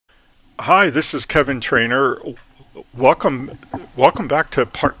Hi, this is Kevin Trainer. Welcome back to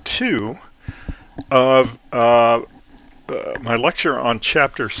part two of my lecture on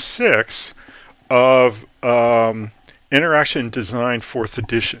chapter 6 of Interaction Design 4th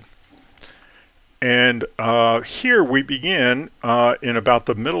edition. And here we begin in about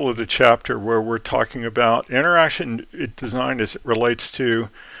the middle of the chapter where we're talking about interaction design as it relates to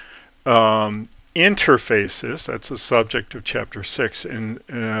interfaces. That's the subject of chapter 6, and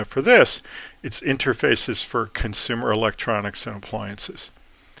for this it's interfaces for consumer electronics and appliances.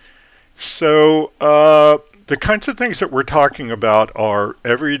 So the kinds of things that we're talking about are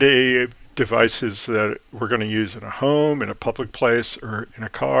everyday devices that we're going to use in a home, in a public place, or in a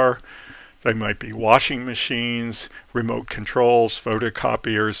car. They might be washing machines, remote controls,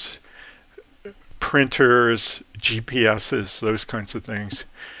 photocopiers, printers, GPSs, those kinds of things.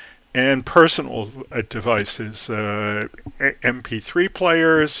 And personal devices, MP3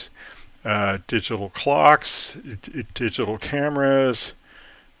 players, digital clocks, digital cameras.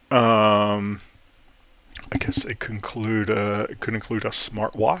 I guess it could include a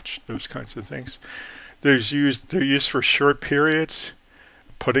smartwatch, those kinds of things. They're used for short periods,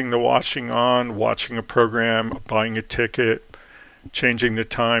 putting the washing on, watching a program, buying a ticket, changing the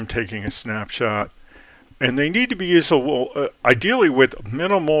time, taking a snapshot. And they need to be usable, ideally with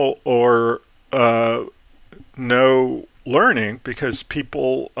minimal or no learning, because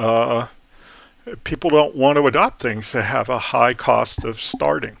people don't want to adopt things that have a high cost of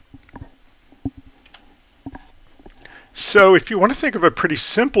starting. So if you want to think of a pretty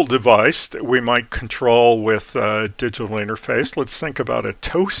simple device that we might control with a digital interface, let's think about a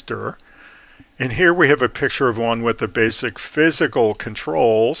toaster. And here we have a picture of one with the basic physical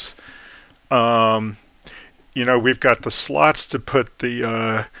controls. You know, we've got the slots to put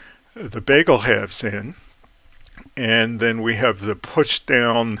the bagel halves in, and then we have the push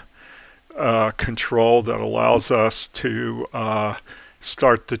down control that allows us to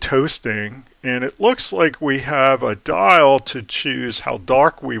start the toasting. And it looks like we have a dial to choose how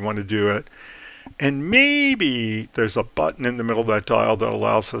dark we want to do it, and maybe there's a button in the middle of that dial that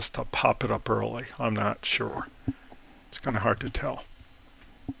allows us to pop it up early. I'm not sure. It's kind of hard to tell.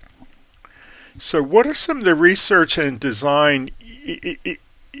 So what are some of the research and design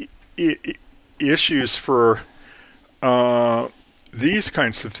issues for these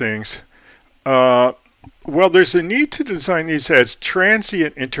kinds of things? Well, there's a need to design these as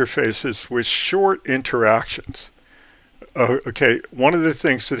transient interfaces with short interactions. Okay, one of the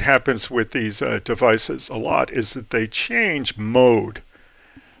things that happens with these devices a lot is that they change mode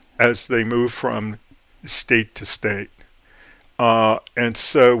as they move from state to state. And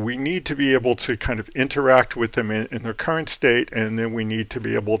so we need to be able to kind of interact with them in their current state, and then we need to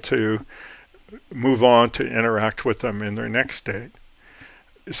be able to move on to interact with them in their next state.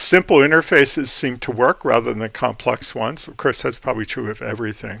 Simple interfaces seem to work rather than the complex ones. Of course, that's probably true of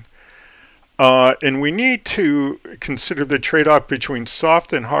everything. And we need to consider the trade-off between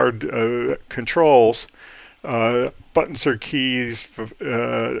soft and hard controls, buttons or keys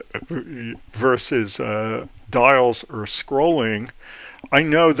versus dials or scrolling. I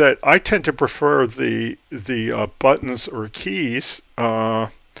know that I tend to prefer the buttons or keys. The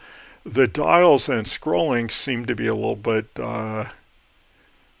dials and scrolling seem to be a little bit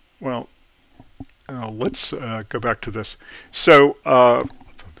well, let's go back to this. So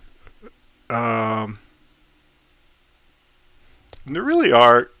there really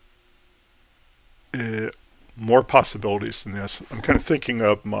are more possibilities than this. I'm kind of thinking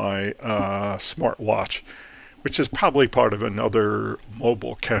of my smartwatch, which is probably part of another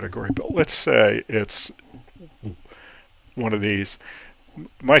mobile category, but let's say it's one of these.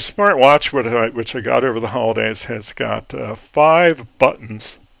 My smartwatch, which I got over the holidays, has got 5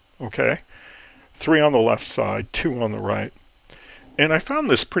 buttons, okay? 3 on the left side, 2 on the right. And I found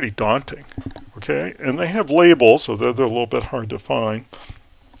this pretty daunting, okay? And they have labels, so they're a little bit hard to find.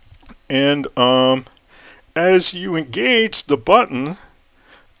 And as you engage the button,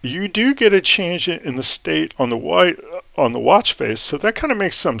 you do get a change in the state on the watch face, so that kind of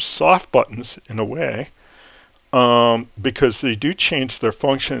makes some soft buttons in a way, because they do change their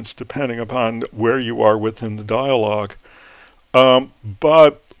functions depending upon where you are within the dialogue.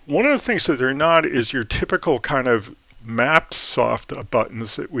 But one of the things that they're not is your typical kind of mapped soft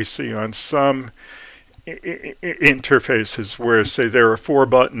buttons that we see on some interfaces, where say there are 4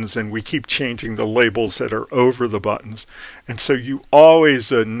 buttons and we keep changing the labels that are over the buttons, and so you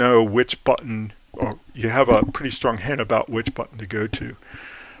always know which button, or you have a pretty strong hint about which button to go to.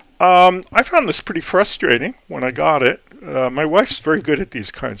 I found this pretty frustrating when I got it. My wife's very good at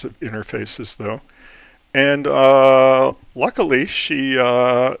these kinds of interfaces though, and luckily she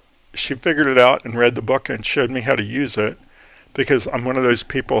she figured it out and read the book and showed me how to use it, because I'm one of those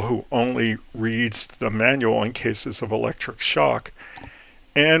people who only reads the manual in cases of electric shock.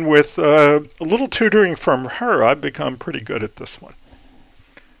 And with a little tutoring from her, I've become pretty good at this one.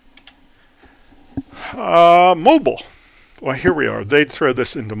 Mobile. Well, here we are. They'd throw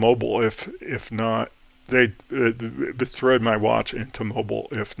this into mobile if not. They'd throw my watch into mobile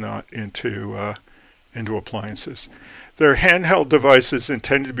if not into appliances. They're handheld devices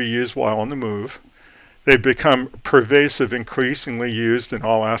intended to be used while on the move. They've become pervasive, increasingly used in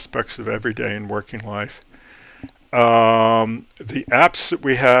all aspects of everyday and working life. The apps that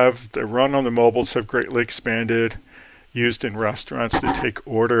we have that run on the mobiles have greatly expanded, used in restaurants to take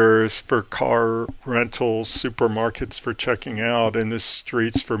orders, for car rentals, supermarkets for checking out, in the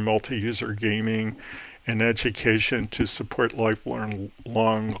streets for multi-user gaming, and education to support lifelong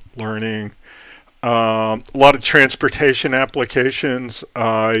learning. A lot of transportation applications.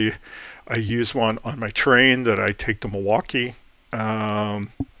 I use one on my train that I take to Milwaukee.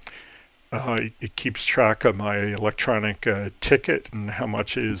 It keeps track of my electronic ticket and how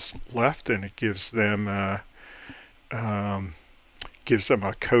much is left, and it gives them a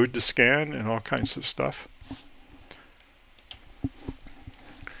code to scan and all kinds of stuff.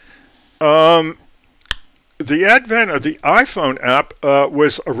 The advent of the iPhone app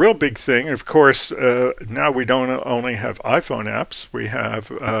was a real big thing. Of course, now we don't only have iPhone apps, we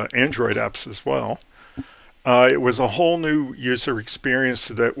have Android apps as well. It was a whole new user experience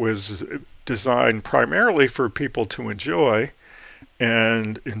that was designed primarily for people to enjoy,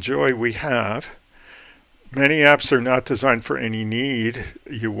 and enjoy we have. Many apps are not designed for any need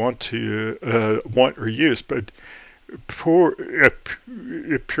you want or use, but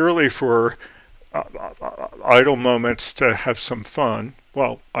purely for idle moments to have some fun.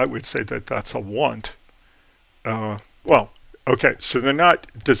 Well, I would say that that's a want. Well, okay, so they're not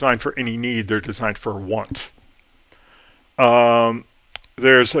designed for any need, they're designed for wants.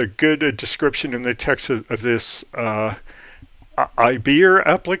 There's a good description in the text of this ID4e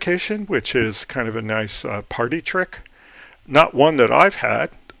application, which is kind of a nice party trick. Not one that I've had,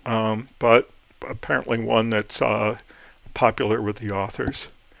 but apparently one that's popular with the authors.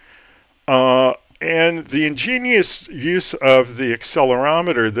 And the ingenious use of the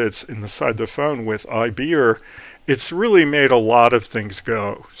accelerometer that's inside the phone with ID4e, it's really made a lot of things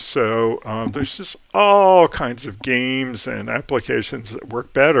go. So there's just all kinds of games and applications that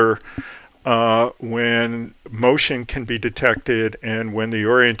work better when motion can be detected and when the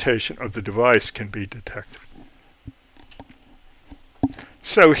orientation of the device can be detected.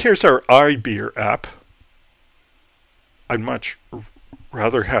 So here's our ID4e app. I'd much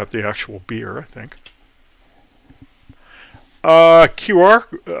rather have the actual beer, I think.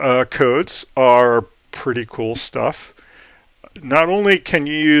 QR codes are pretty cool stuff. Not only can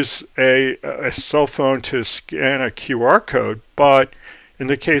you use a cell phone to scan a QR code, but in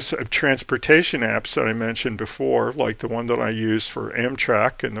the case of transportation apps that I mentioned before, like the one that I use for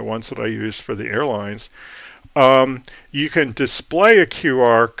Amtrak and the ones that I use for the airlines, you can display a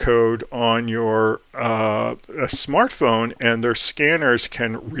QR code on your a smartphone, and their scanners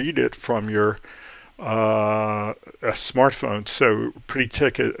can read it from your a smartphone. So pretty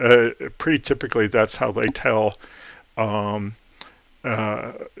typically that's how they tell,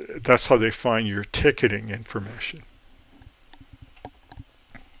 that's how they find your ticketing information.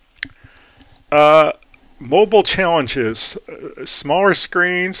 Mobile challenges: smaller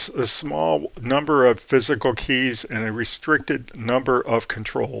screens, a small number of physical keys, and a restricted number of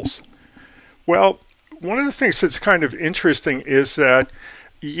controls. Well, one of the things that's kind of interesting is that,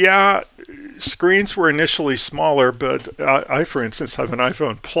 yeah, screens were initially smaller, but I, for instance, have an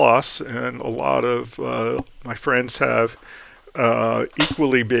iPhone Plus, and a lot of my friends have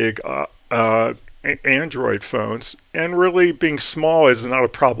equally big Android phones, and really being small is not a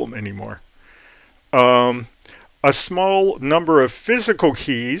problem anymore. A small number of physical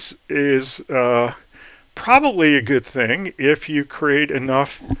keys is probably a good thing if you create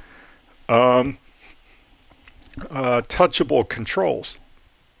enough touchable controls.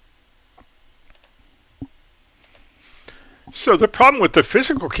 So the problem with the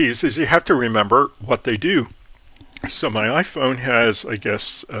physical keys is you have to remember what they do. So my iPhone has, I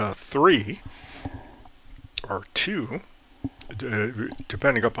guess, 3 or 2,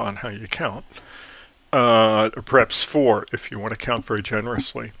 depending upon how you count. Perhaps 4 if you want to count very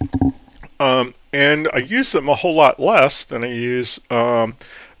generously. And I use them a whole lot less than I use the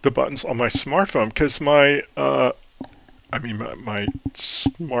buttons on my smartphone, because my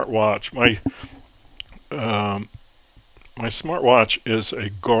smartwatch, my smartwatch is a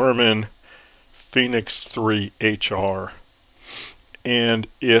Garmin Fenix 3 HR, and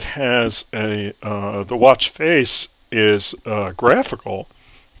it has the watch face is graphical,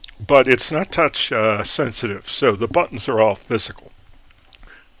 but it's not touch sensitive, so the buttons are all physical.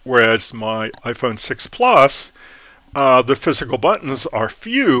 Whereas my iPhone 6 Plus, the physical buttons are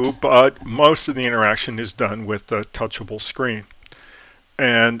few, but most of the interaction is done with the touchable screen.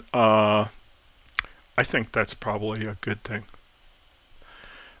 And I think that's probably a good thing.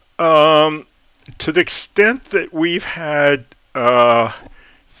 To the extent that we've had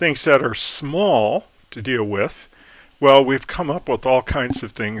things that are small to deal with, well, we've come up with all kinds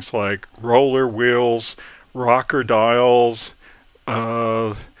of things like roller wheels, rocker dials,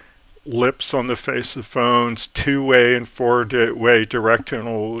 lips on the face of phones, two-way and four-way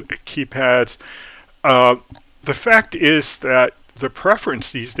directional keypads. The fact is that the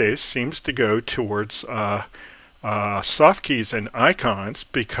preference these days seems to go towards soft keys and icons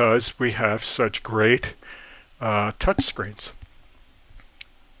because we have such great touch screens.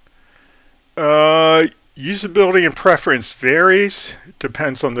 Usability and preference varies,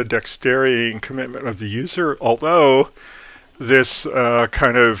 depends on the dexterity and commitment of the user, although this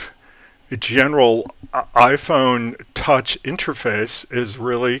kind of general iPhone touch interface is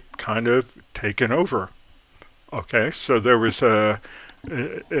really kind of taken over. Okay, so there was a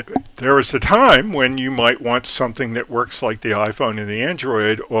time when you might want something that works like the iPhone and the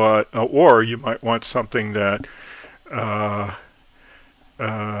Android, or you might want something that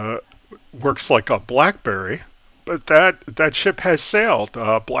works like a BlackBerry, but that ship has sailed.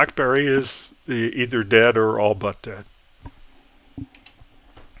 BlackBerry is either dead or all but dead.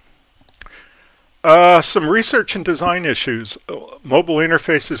 Some research and design issues. Mobile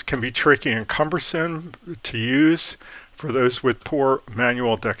interfaces can be tricky and cumbersome to use for those with poor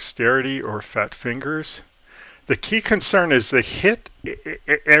manual dexterity or fat fingers. The key concern is the hit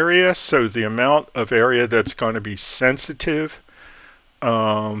area, so the amount of area that's going to be sensitive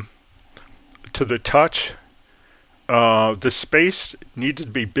to the touch. The space needs to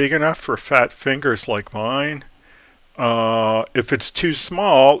be big enough for fat fingers like mine. If it's too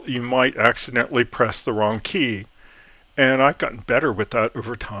small, you might accidentally press the wrong key. And I've gotten better with that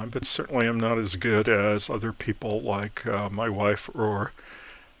over time, but certainly I'm not as good as other people like my wife or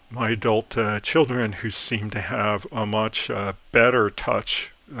my adult children who seem to have a much better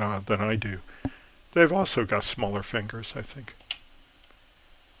touch than I do. They've also got smaller fingers, I think.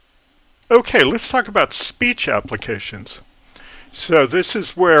 Okay, let's talk about speech applications. So this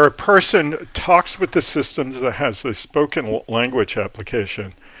is where a person talks with the systems that has a spoken language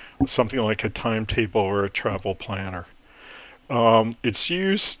application, something like a timetable or a travel planner. It's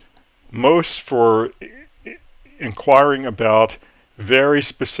used most for inquiring about very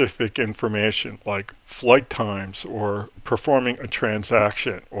specific information like flight times or performing a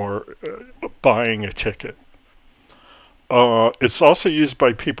transaction or buying a ticket. It's also used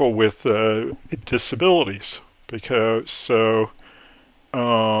by people with disabilities because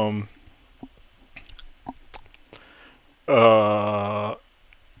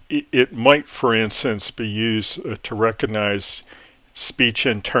it might, for instance, be used to recognize speech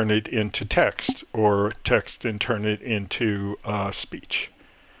and turn it into text, or text and turn it into speech.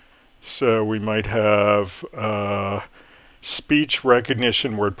 So we might have speech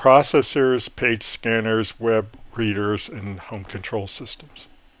recognition word processors, page scanners, web readers, and home control systems.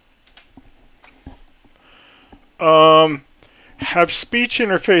 Have speech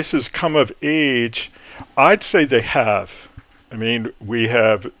interfaces come of age? I'd say they have. I mean, we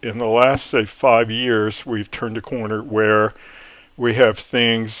have, in the last, say, 5 years, we've turned a corner where we have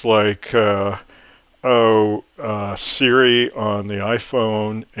things like Siri on the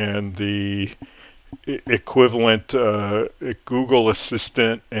iPhone and the equivalent Google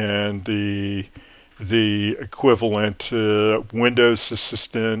Assistant and the equivalent Windows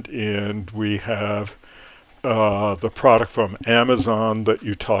Assistant, and we have the product from Amazon that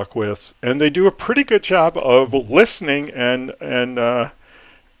you talk with, and they do a pretty good job of listening and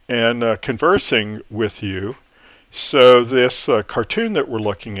conversing with you. So this cartoon that we're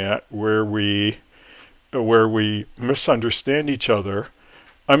looking at, where we misunderstand each other,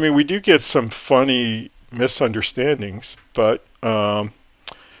 I mean, we do get some funny misunderstandings, but they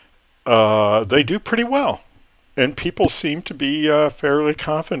do pretty well, and people seem to be fairly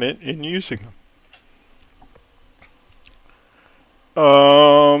confident in using them.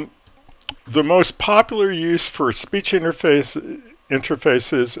 The most popular use for speech interfaces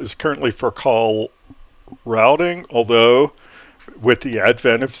is currently for call routing, although with the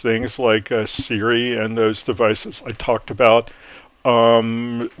advent of things like Siri and those devices I talked about,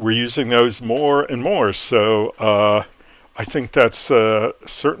 we're using those more and more. So I think that's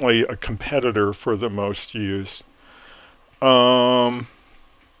certainly a competitor for the most use. We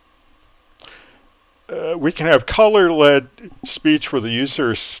can have color-led speech where the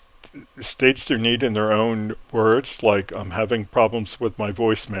user states their need in their own words, like I'm having problems with my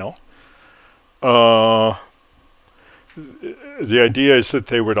voicemail. The idea is that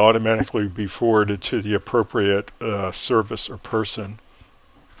they would automatically be forwarded to the appropriate service or person.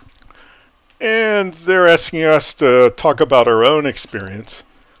 And they're asking us to talk about our own experience.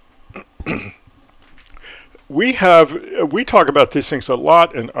 We talk about these things a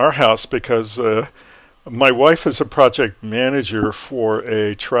lot in our house because my wife is a project manager for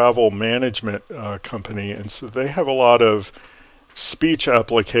a travel management company, and so they have a lot of speech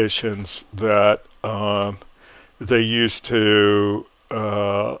applications that they use to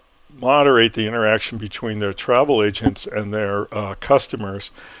moderate the interaction between their travel agents and their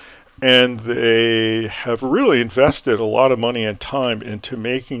customers. And they have really invested a lot of money and time into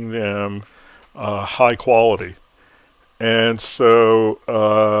making them high quality. And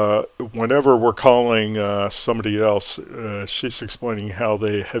so whenever we're calling somebody else, she's explaining how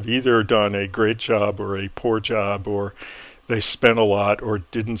they have either done a great job or a poor job, or they spent a lot or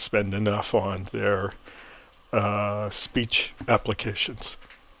didn't spend enough on their speech applications.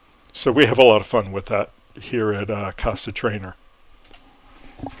 So we have a lot of fun with that here at Casa Trainer.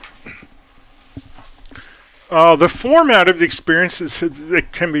 The format of the experiences,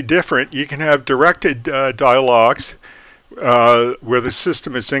 it can be different. You can have directed dialogues where the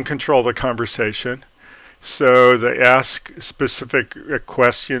system is in control of the conversation. So they ask specific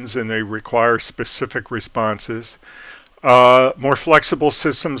questions and they require specific responses. More flexible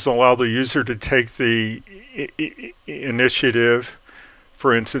systems allow the user to take the initiative.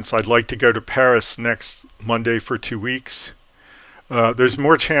 For instance, I'd like to go to Paris next Monday for 2 weeks. There's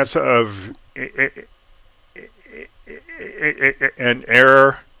more chance of an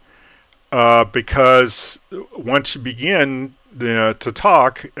error because once you begin to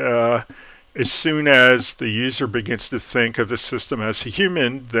talk, as soon as the user begins to think of the system as a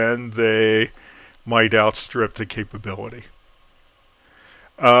human, then they might outstrip the capability.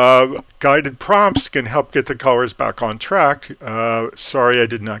 Guided prompts can help get the callers back on track. Sorry, I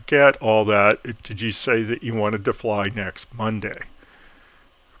did not get all that. Did you say that you wanted to fly next Monday?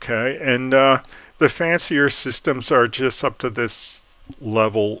 Okay, and the fancier systems are just up to this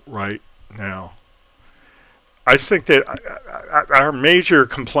level right now. I think that our major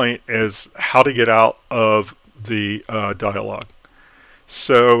complaint is how to get out of the dialogue.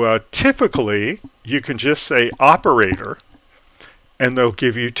 So typically, you can just say operator, and they'll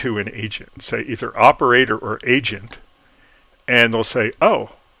give you to an agent. Say either operator or agent, and they'll say,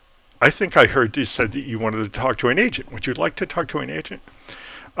 oh, I think I heard you said that you wanted to talk to an agent. Would you like to talk to an agent?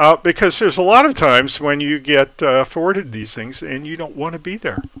 Because there's a lot of times when you get forwarded these things and you don't want to be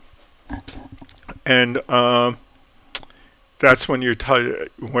there. And that's when you're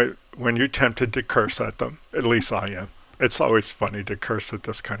tempted to curse at them. At least I am. It's always funny to curse at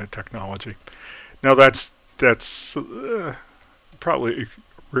this kind of technology. Now that's probably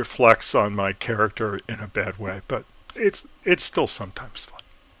reflects on my character in a bad way, but it's still sometimes fun.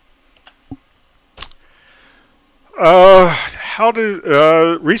 How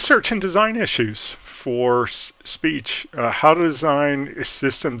to research and design issues for speech. How to design a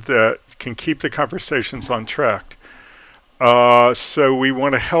system that can keep the conversations on track. So we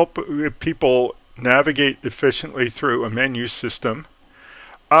want to help people navigate efficiently through a menu system.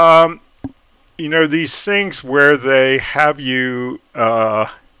 You know, these things where they have you,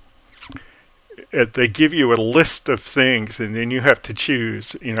 they give you a list of things and then you have to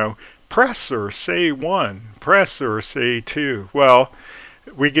choose, you know, press or say 1, press or say 2. Well,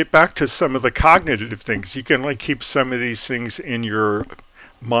 we get back to some of the cognitive things. You can only keep some of these things in your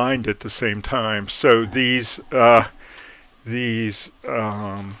mind at the same time. So these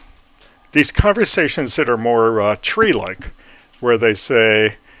conversations that are more tree-like, where they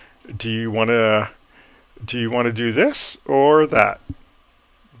say, do you want to do this or that?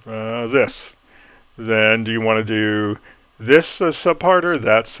 This. Then do you want to do this subpart or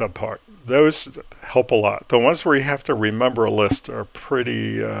that subpart? Those help a lot. The ones where you have to remember a list are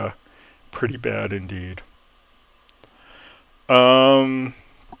pretty bad indeed.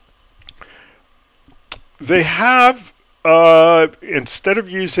 They have, instead of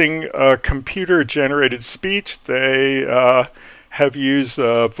using computer-generated speech, they have used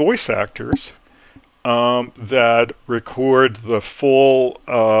voice actors that record the full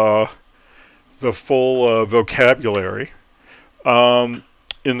vocabulary.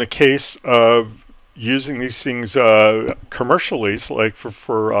 In the case of using these things commercially, like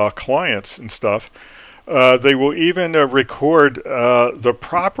for clients and stuff, They will even record the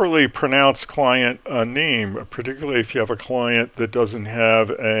properly pronounced client name, particularly if you have a client that doesn't have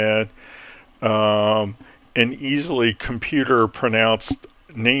an easily computer pronounced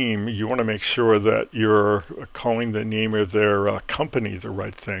name. You want to make sure that you're calling the name of their company the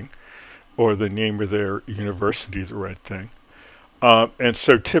right thing, or the name of their university the right thing. And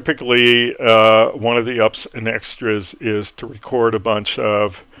so typically one of the ups and extras is to record a bunch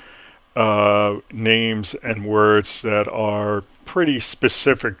of names and words that are pretty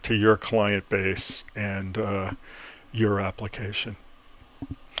specific to your client base and your application.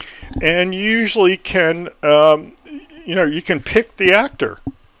 And you usually can, you can pick the actor.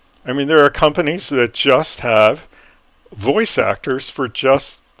 I mean, there are companies that just have voice actors for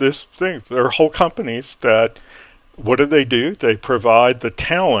just this thing. There are whole companies that, what do? They provide the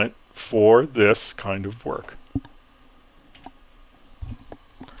talent for this kind of work.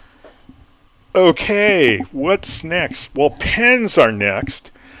 Okay, what's next? Well, pens are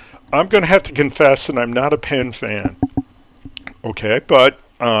next. I'm going to have to confess that I'm not a pen fan. Okay, but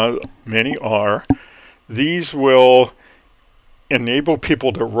many are. These will enable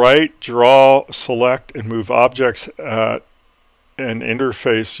people to write, draw, select, and move objects at an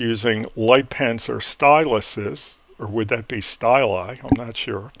interface using light pens or styluses, or would that be styli? I'm not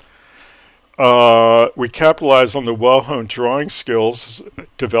sure. We capitalize on the well-honed drawing skills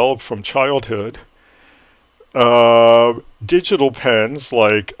developed from childhood. Digital pens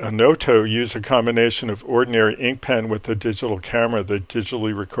like a Noto use a combination of ordinary ink pen with a digital camera that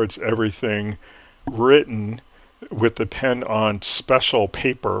digitally records everything written with the pen on special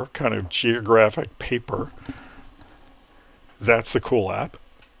paper, kind of geographic paper. That's a cool app.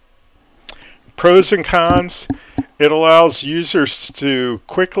 Pros and cons. It allows users to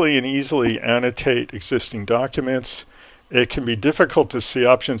quickly and easily annotate existing documents. It can be difficult to see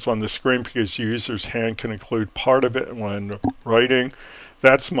options on the screen because user's hand can include part of it when writing.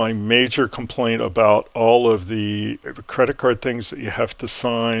 That's my major complaint about all of the credit card things that you have to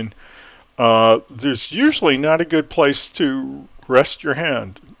sign. There's usually not a good place to rest your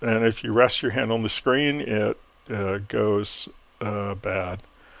hand. And if you rest your hand on the screen, it goes bad.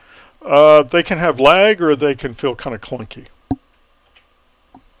 They can have lag, or they can feel kind of clunky.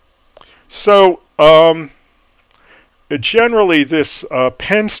 So generally this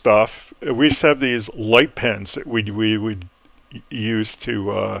pen stuff, we used to have these light pens that we would use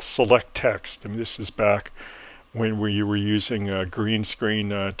to select text. I mean, this is back when we were using green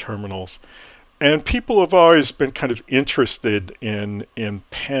screen terminals. And people have always been kind of interested in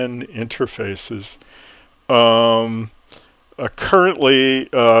pen interfaces. Currently,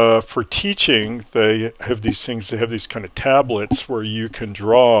 for teaching, they have these things. They have these kind of tablets where you can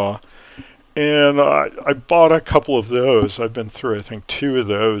draw. And I bought a couple of those. I've been through, I think, 2 of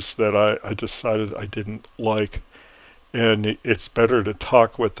those that I decided I didn't like. And it's better to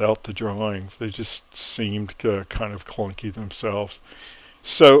talk without the drawing. They just seemed kind of clunky themselves.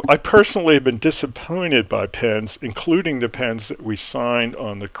 So I personally have been disappointed by pens, including the pens that we signed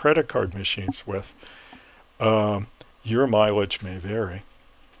on the credit card machines with. Your mileage may vary.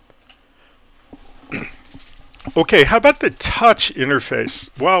 Okay, how about the touch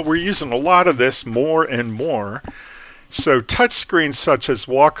interface? Well, we're using a lot of this more and more. So touch screens such as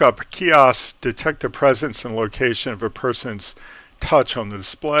walk-up kiosks detect the presence and location of a person's touch on the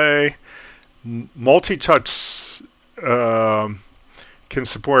display. Multi-touch can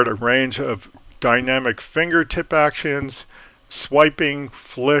support a range of dynamic fingertip actions, swiping,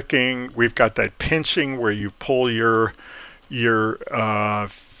 flicking. We've got that pinching where you pull your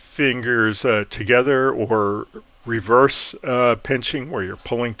fingers together, or reverse pinching where you're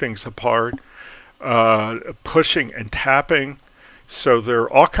pulling things apart. Pushing and tapping. So there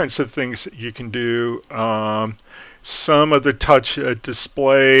are all kinds of things that you can do. Some of the touch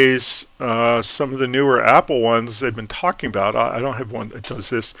displays, some of the newer Apple ones they've been talking about, I don't have one that does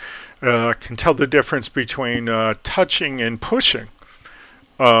this, can tell the difference between touching and pushing,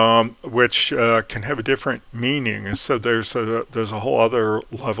 which can have a different meaning. And so there's a whole other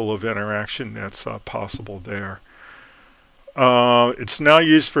level of interaction that's possible there. It's now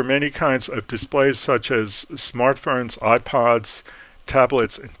used for many kinds of displays such as smartphones, iPods,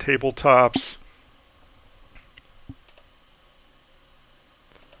 tablets, and tabletops.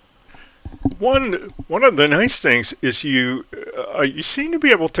 One of the nice things is you seem to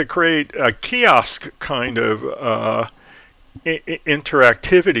be able to create a kiosk kind of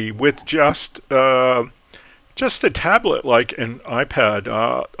interactivity with just a tablet like an iPad.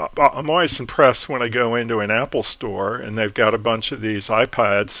 I'm always impressed when I go into an Apple store and they've got a bunch of these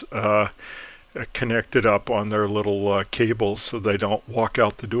iPads connected up on their little cables so they don't walk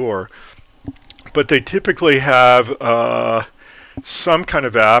out the door. but they typically have some kind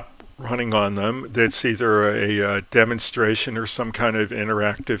of app running on them that's either a demonstration or some kind of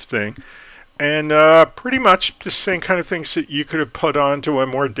interactive thing. And pretty much the same kind of things that you could have put onto a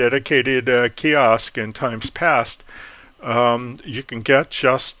more dedicated kiosk in times past, you can get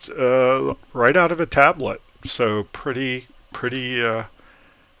just right out of a tablet. So pretty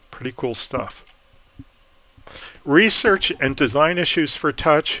cool stuff. Research and design issues for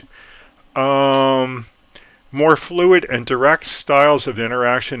touch. More fluid and direct styles of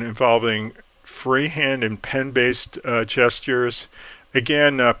interaction involving freehand and pen-based gestures.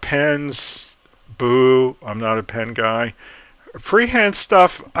 Again, pens, boo, I'm not a pen guy. Freehand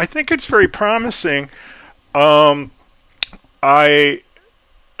stuff, I think it's very promising. Certainly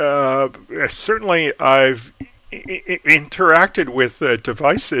I've interacted with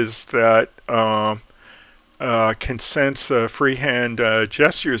devices that can sense freehand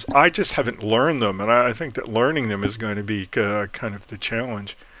gestures. I just haven't learned them, and I think that learning them is going to be kind of the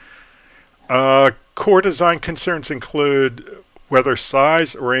challenge. Core design concerns include whether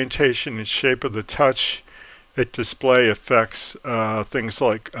size, orientation, and shape of the touch at display affects things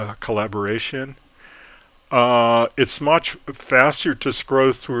like collaboration. It's much faster to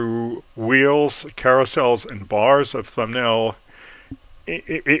scroll through wheels, carousels, and bars of thumbnail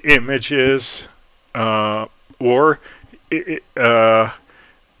images. Or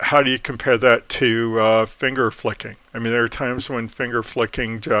how do you compare that to finger flicking? I mean, there are times when finger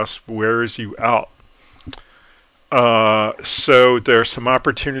flicking just wears you out. So there are some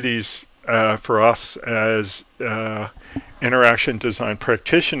opportunities for us as interaction design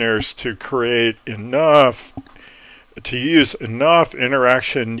practitioners to create enough, to use enough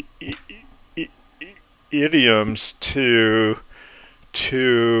interaction idioms to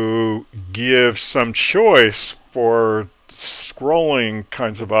give some choice for scrolling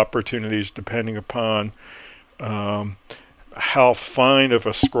kinds of opportunities depending upon how fine of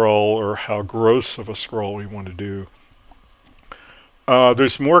a scroll or how gross of a scroll we want to do. They're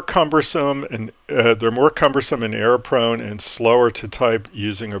more cumbersome and error-prone and slower to type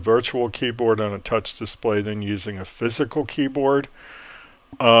using a virtual keyboard on a touch display than using a physical keyboard.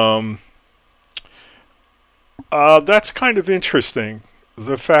 That's kind of interesting.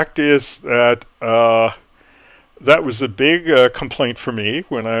 The fact is that that was a big complaint for me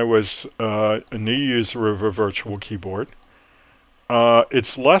when I was a new user of a virtual keyboard.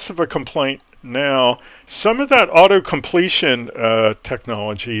 It's less of a complaint now. Some of that auto-completion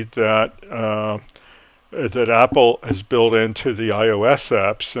technology that that Apple has built into the iOS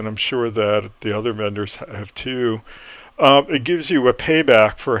apps, and I'm sure that the other vendors have too, it gives you a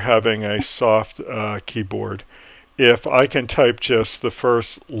payback for having a soft keyboard. If I can type just the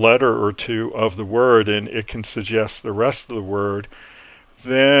first letter or two of the word and it can suggest the rest of the word,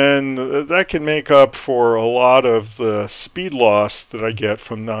 then that can make up for a lot of the speed loss that I get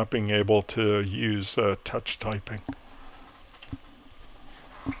from not being able to use touch typing.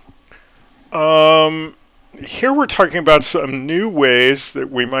 Here we're talking about some new ways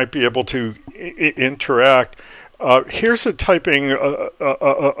that we might be able to interact. Here's a typing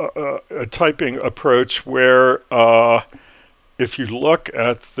approach where if you look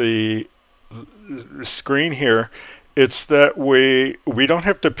at the screen here, it's that we don't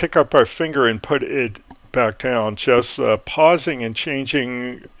have to pick up our finger and put it back down. Just pausing and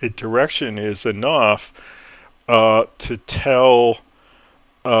changing a direction is enough to tell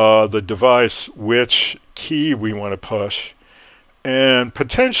the device which key we want to push. And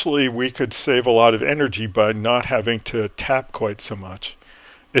potentially we could save a lot of energy by not having to tap quite so much.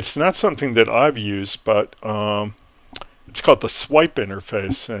 It's not something that I've used, but it's called the swipe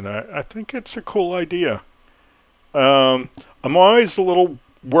interface, and I think it's a cool idea. I'm always a little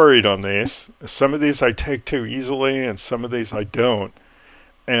worried on these. Some of these I take too easily, and some of these I don't.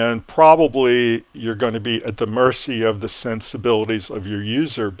 And probably you're going to be at the mercy of the sensibilities of your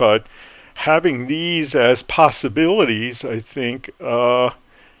user, but having these as possibilities, I think,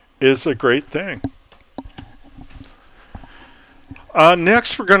 is a great thing.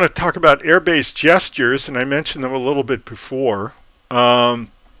 Next, we're going to talk about air-based gestures, and I mentioned them a little bit before.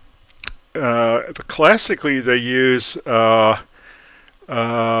 Classically, they use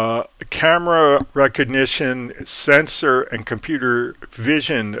camera recognition, sensor, and computer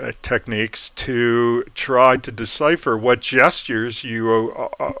vision techniques to try to decipher what gestures you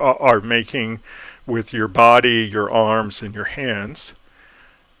are making with your body, your arms, and your hands.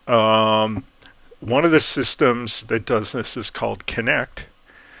 One of the systems that does this is called Kinect.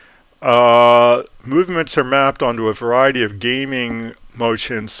 Movements are mapped onto a variety of gaming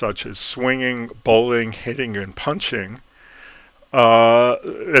motions such as swinging, bowling, hitting, and punching.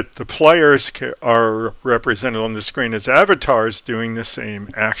 the players are represented on the screen as avatars doing the same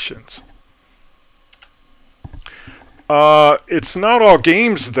actions. It's not all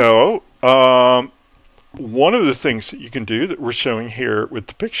games, though. One of the things that you can do that we're showing here with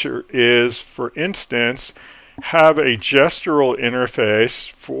the picture is, for instance, have a gestural interface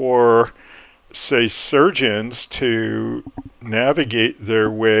for, say, surgeons to navigate their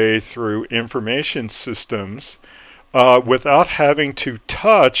way through information systems without having to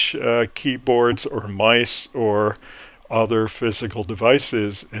touch keyboards or mice or other physical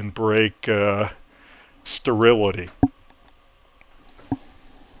devices and break sterility.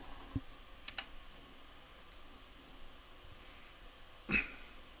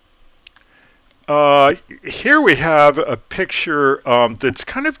 Here we have a picture that's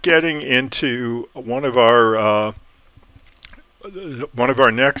kind of getting into one of our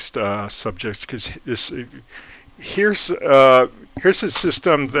next subjects, because here's a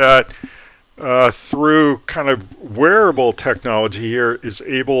system that through kind of wearable technology here is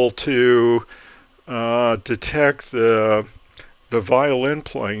able to detect the violin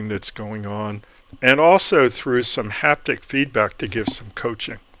playing that's going on, and also through some haptic feedback to give some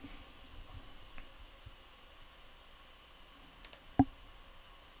coaching.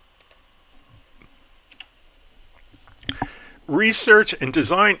 Research and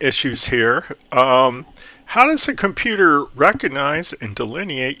design issues here. How does a computer recognize and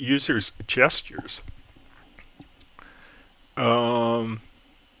delineate users' gestures? So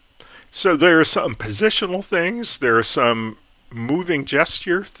there are some positional things. There are some moving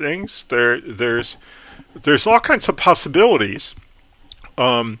gesture things. There's all kinds of possibilities.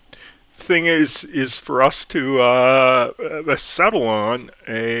 Thing is for us to settle on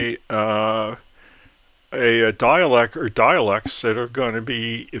a dialect or dialects that are going to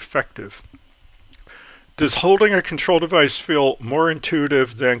be effective. Does holding a control device feel more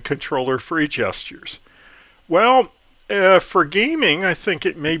intuitive than controller-free gestures? Well, for gaming, I think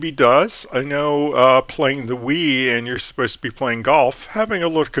it maybe does. I know playing the Wii and you're supposed to be playing golf, having a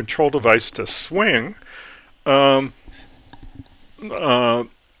little control device to swing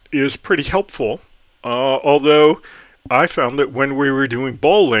is pretty helpful. Although I found that when we were doing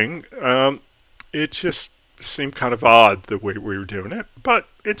bowling, it just seemed kind of odd the way we were doing it, but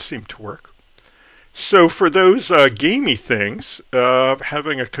it seemed to work. So for those gamey things,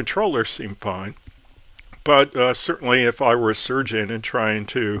 having a controller seemed fine. But certainly if I were a surgeon and trying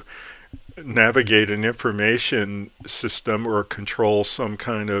to navigate an information system or control some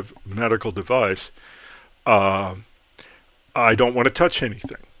kind of medical device, I don't want to touch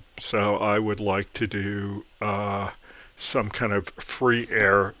anything. So I would like to do some kind of free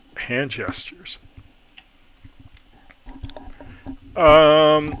air hand gestures.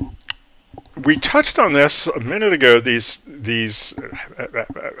 We touched on this a minute ago, these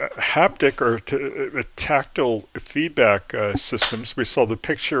haptic or tactile feedback systems. We saw the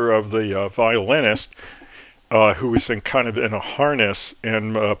picture of the violinist who was kind of in a harness,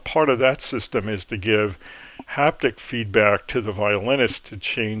 and part of that system is to give haptic feedback to the violinist to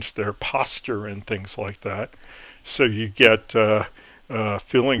change their posture and things like that. So you get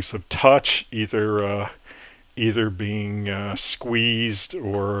feelings of touch, either being squeezed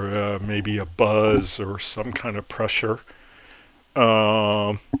or maybe a buzz or some kind of pressure.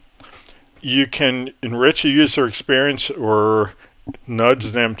 You can enrich a user experience or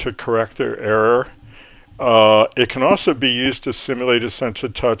nudge them to correct their error. It can also be used to simulate a sense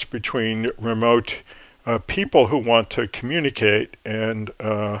of touch between remote people who want to communicate, and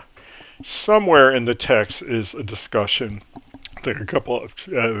somewhere in the text is a discussion, I think a couple of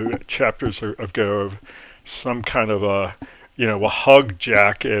chapters ago, of some kind of a hug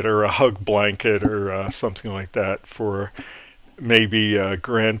jacket or a hug blanket or something like that for maybe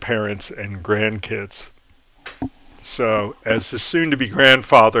grandparents and grandkids. So as a soon-to-be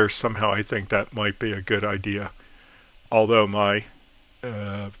grandfather, somehow I think that might be a good idea. Although my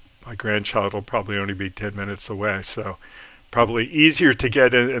grandchild will probably only be 10 minutes away, so probably easier to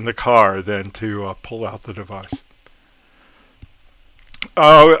get in the car than to pull out the device.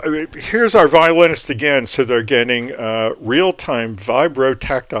 Here's our violinist again. So they're getting real-time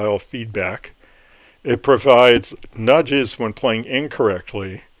vibro-tactile feedback. It provides nudges when playing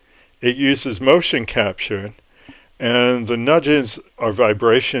incorrectly. It uses motion capture, and the nudges are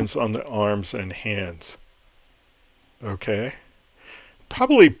vibrations on the arms and hands. Okay.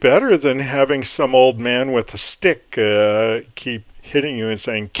 Probably better than having some old man with a stick keep hitting you and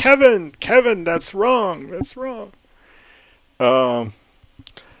saying, "Kevin, Kevin, that's wrong, that's wrong."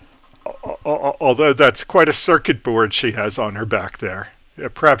 Although that's quite a circuit board she has on her back there.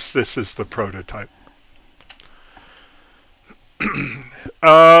 Perhaps this is the prototype.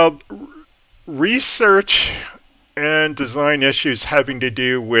 Uh, Research and design issues having to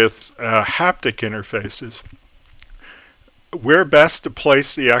do with haptic interfaces. Where best to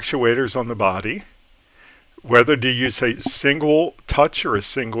place the actuators on the body, whether to use a single touch or a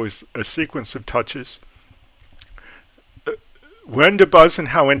sequence of touches, when to buzz and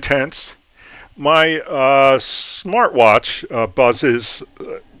how intense. My smartwatch buzzes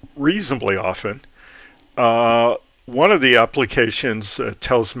reasonably often. One of the applications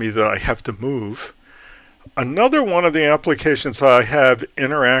tells me that I have to move. Another one of the applications I have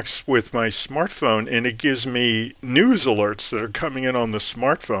interacts with my smartphone, and it gives me news alerts that are coming in on the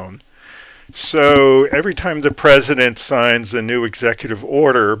smartphone. So every time the president signs a new executive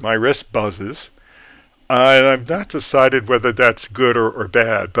order, my wrist buzzes. And I've not decided whether that's good or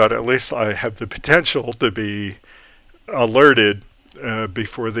bad, but at least I have the potential to be alerted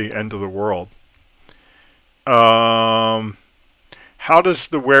before the end of the world. How does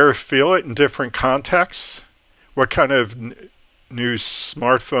the wearer feel it in different contexts? What kind of new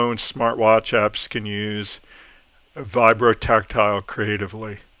smartphone, smartwatch apps can use vibrotactile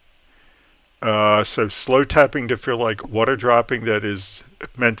creatively? So slow tapping to feel like water dropping, that is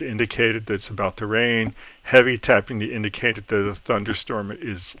meant to indicate that it's about to rain. Heavy tapping to indicate that a thunderstorm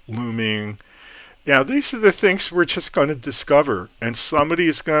is looming. Yeah, these are the things we're just going to discover, and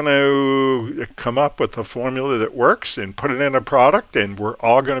somebody's going to come up with a formula that works and put it in a product, and we're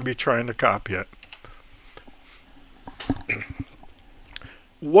all going to be trying to copy it.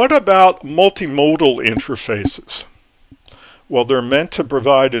 What about multimodal interfaces? Well, they're meant to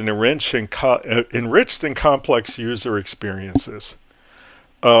provide an enriched and complex user experiences.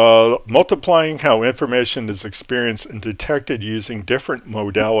 Multiplying how information is experienced and detected using different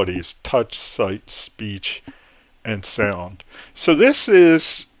modalities: touch, sight, speech, and sound. So this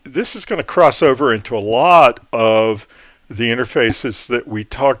is going to cross over into a lot of the interfaces that we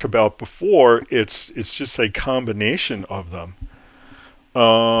talked about before. It's just a combination of them.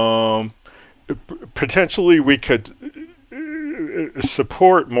 Potentially we could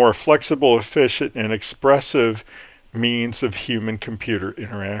support more flexible, efficient, and expressive means of human-computer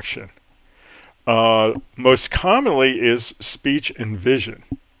interaction. Most commonly is speech and vision.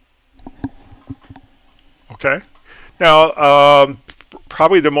 Okay? Now,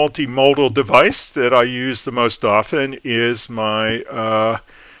 probably the multimodal device that I use the most often is my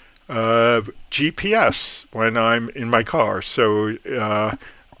GPS when I'm in my car. So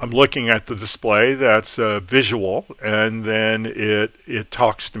I'm looking at the display that's visual, and then it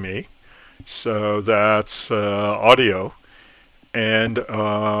talks to me. So that's audio, and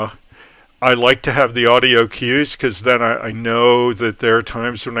I like to have the audio cues because then I know that there are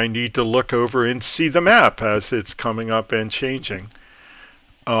times when I need to look over and see the map as it's coming up and changing.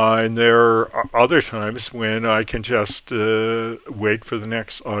 And there are other times when I can just wait for the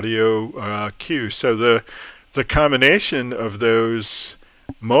next audio cue. So the combination of those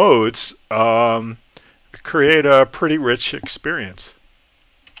modes create a pretty rich experience.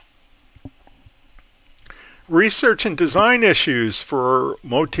 Research and design issues for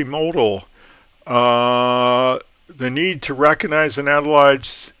multimodal. The need to recognize and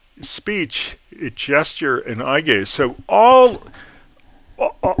analyze speech, gesture, and eye gaze. So all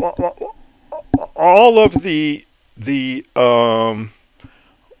of the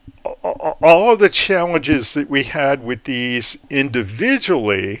all of the challenges that we had with these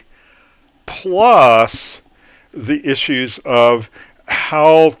individually, plus the issues of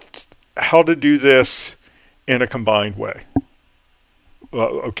how to do this in a combined way.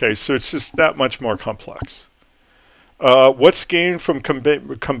 Okay, so it's just that much more complex. What's gained from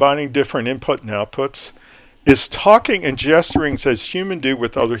combining different input and outputs? Is talking and gesturing as humans do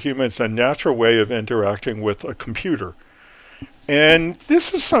with other humans a natural way of interacting with a computer? And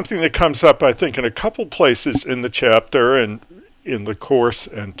this is something that comes up, I think, in a couple places in the chapter and in the course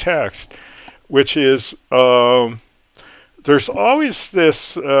and text, which is there's always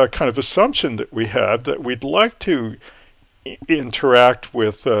this kind of assumption that we have that we'd like to interact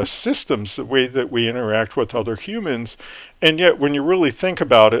with systems the way that we interact with other humans, and yet when you really think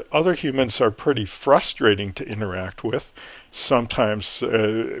about it, other humans are pretty frustrating to interact with, sometimes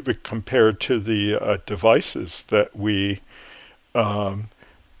compared to the devices that we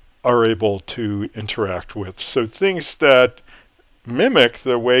are able to interact with. So things that mimic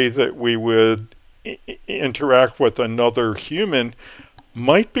the way that we would interact with another human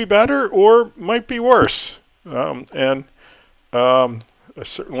might be better or might be worse.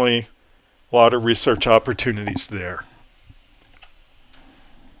 Certainly a lot of research opportunities there.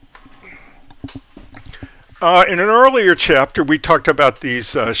 In an earlier chapter, we talked about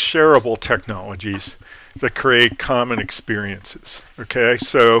these shareable technologies that create common experiences. Okay,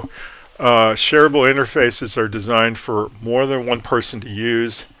 so shareable interfaces are designed for more than one person to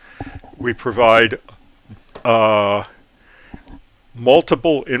use. We provide multiple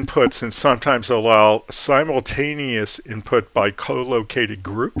inputs and sometimes allow simultaneous input by co-located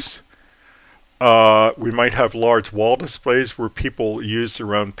groups. We might have large wall displays where people use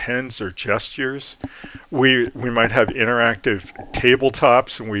their own pens or gestures. We might have interactive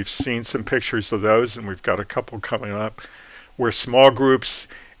tabletops, and we've seen some pictures of those, and we've got a couple coming up, where small groups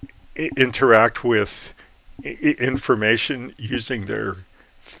interact with information using their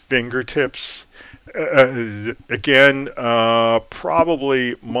fingertips. Again,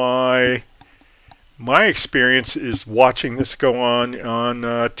 probably my experience is watching this go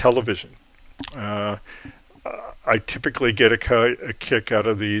on television. I typically get a kick out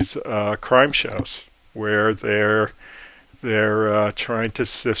of these crime shows where they're trying to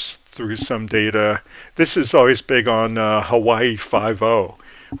sift through some data. This is always big on Hawaii 5.0,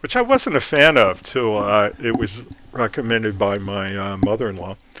 which I wasn't a fan of till it was recommended by my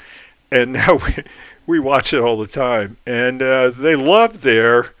mother-in-law, and now we watch it all the time. And they love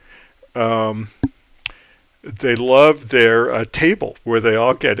their table where they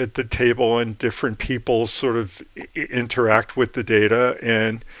all get at the table and different people sort of interact with the data,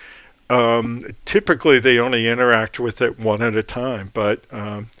 and typically they only interact with it one at a time, but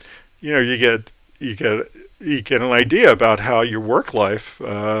you get an idea about how your work life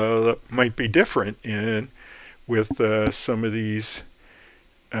might be different with some of these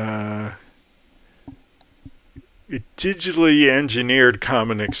digitally engineered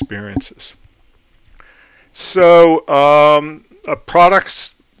common experiences. So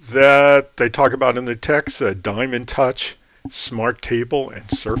products that they talk about in the text, Diamond Touch, Smart Table,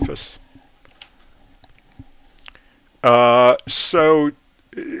 and Surface.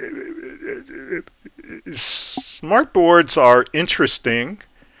 Smart boards are interesting.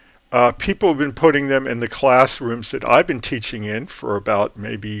 People have been putting them in the classrooms that I've been teaching in for about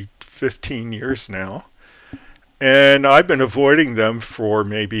maybe 15 years now. And I've been avoiding them for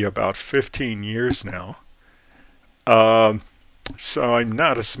maybe about 15 years now. So I'm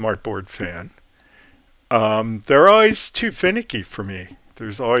not a smartboard fan. They're always too finicky for me.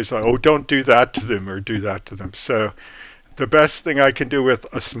 There's always, oh, don't do that to them or do that to them. So the best thing I can do with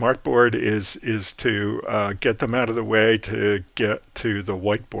a smartboard is to get them out of the way to get to the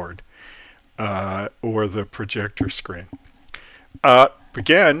whiteboard or the projector screen.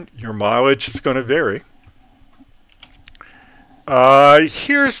 Again, your mileage is going to vary.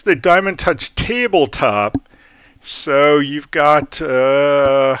 Here's the Diamond Touch tabletop. So you've got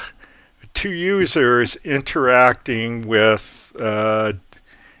two users interacting with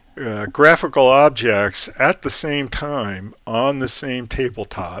graphical objects at the same time on the same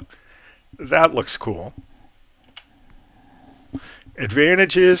tabletop. That looks cool.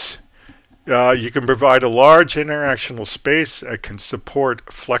 Advantages: you can provide a large interactional space that can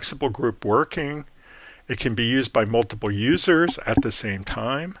support flexible group working. It can be used by multiple users at the same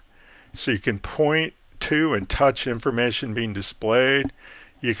time. So you can point to and touch information being displayed.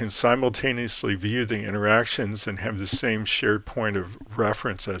 You can simultaneously view the interactions and have the same shared point of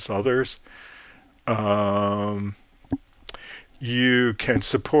reference as others. You can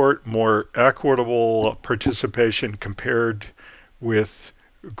support more equitable participation compared with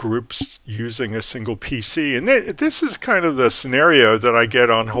groups using a single PC. And this is kind of the scenario that I get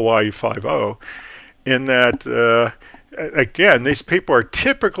on Hawaii 5.0, in that again, these people are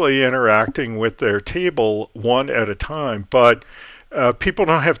typically interacting with their table one at a time, but people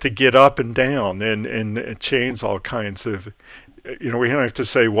don't have to get up and down and change all kinds of, we don't have to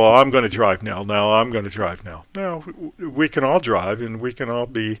say, well, I'm going to drive now. No, I'm going to drive now. No, we can all drive, and we can all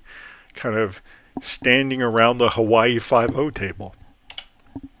be kind of standing around the Hawaii 5.0 table.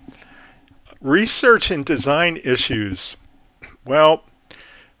 Research and design issues. Well,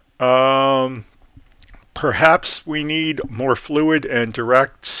 perhaps we need more fluid and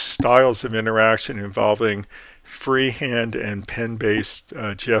direct styles of interaction involving freehand and pen-based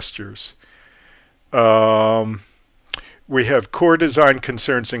gestures. We have core design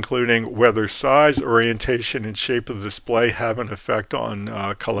concerns, including whether size, orientation, and shape of the display have an effect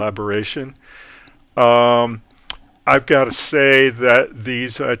on collaboration. I've got to say that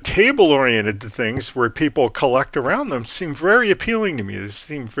these table-oriented things where people collect around them seem very appealing to me. They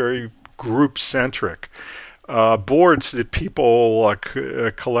seem very group-centric. Boards that people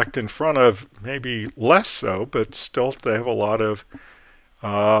collect in front of, maybe less so, but still they have a lot of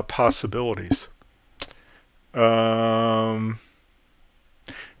possibilities.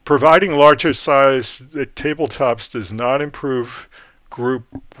 Providing larger size tabletops does not improve group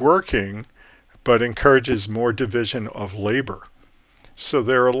working, but encourages more division of labor. So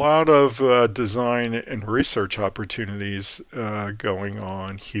there are a lot of design and research opportunities going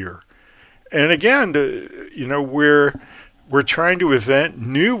on here. And again, we're trying to invent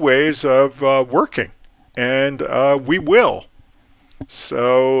new ways of working, and we will.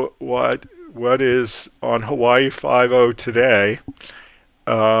 So what is on Hawaii 5.0 today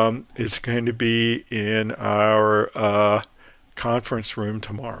is going to be in our conference room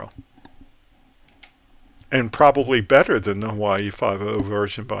tomorrow. And probably better than the Hawaii 5.0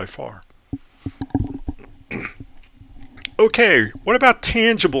 version by far. Okay, what about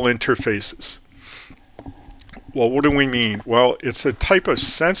tangible interfaces? Well, what do we mean? Well, it's a type of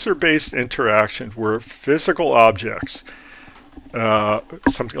sensor-based interaction where physical objects,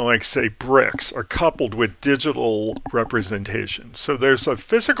 something like, say, bricks, are coupled with digital representation. So there's a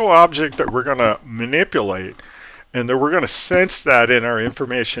physical object that we're going to manipulate, and then we're going to sense that in our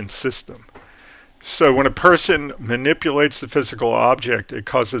information system. So when a person manipulates the physical object, it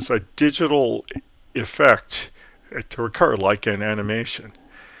causes a digital effect to occur, like in animation.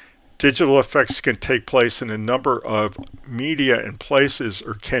 Digital effects can take place in a number of media and places,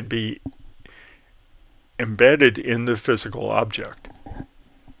 or can be embedded in the physical object.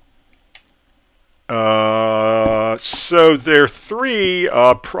 So there are three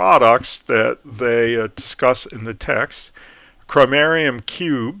products that they discuss in the text: chromarium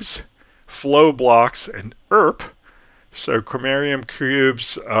cubes, flow blocks, and ERP. So chromarium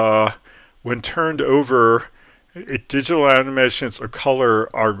cubes, when turned over, digital animations of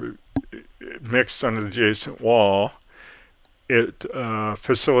color are mixed on an adjacent wall. It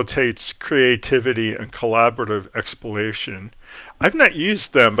facilitates creativity and collaborative exploration. I've not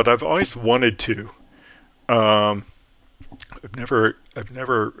used them, but I've always wanted to. I've never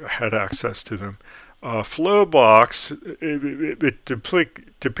had access to them. Flow blocks,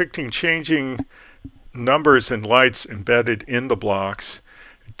 depicting changing numbers and lights embedded in the blocks.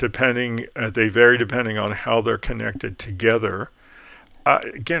 They vary depending on how they're connected together.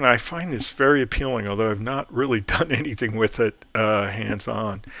 Again, I find this very appealing, although I've not really done anything with it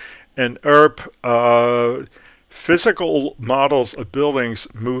hands-on. And ERP, physical models of buildings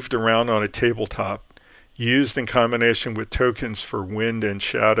moved around on a tabletop, used in combination with tokens for wind and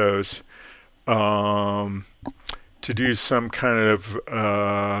shadows, to do some kind of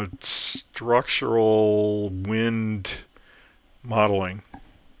structural wind modeling.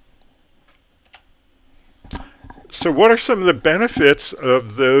 So what are some of the benefits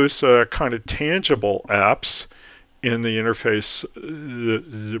of those kind of tangible apps in the interface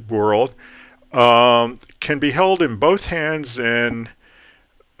world? Can be held in both hands and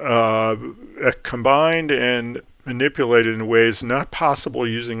combined and manipulated in ways not possible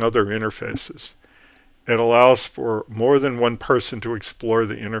using other interfaces. It allows for more than one person to explore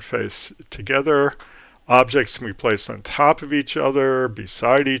the interface together. Objects can be placed on top of each other,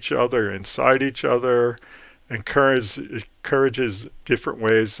 beside each other, inside each other. Encourages different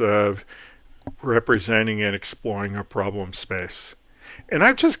ways of representing and exploring a problem space. And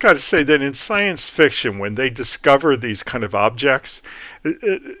I've just got to say that in science fiction, when they discover these kind of objects,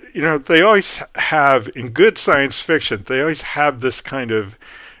 they always have, in good science fiction, they always have this kind of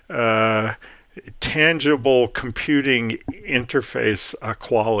tangible computing interface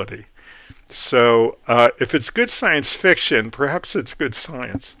quality. So if it's good science fiction, perhaps it's good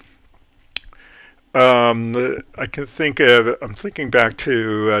science. I can think of, I'm thinking back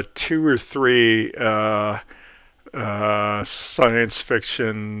to 2 or 3 science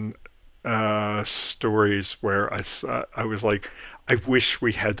fiction stories where I was like, I wish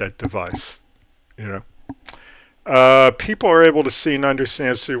we had that device, People are able to see and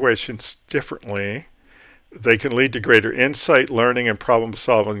understand situations differently. They can lead to greater insight, learning, and problem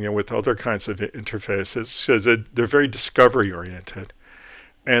solving with other kinds of interfaces. So they're very discovery oriented.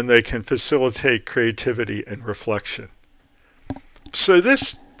 And they can facilitate creativity and reflection. So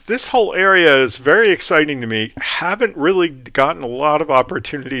this whole area is very exciting to me. Haven't really gotten a lot of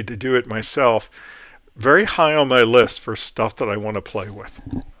opportunity to do it myself. Very high on my list for stuff that I want to play with.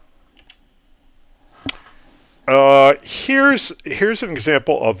 Here's an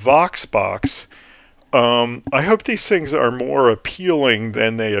example of VoxBox. I hope these things are more appealing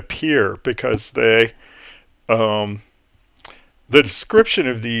than they appear, because they the description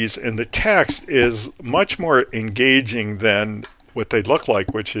of these and the text is much more engaging than what they look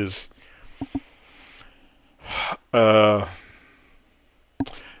like, which is, you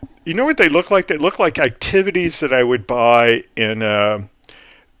know what they look like? They look like activities that I would buy in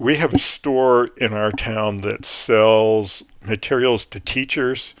we have a store in our town that sells materials to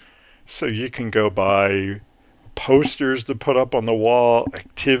teachers. So you can go buy posters to put up on the wall,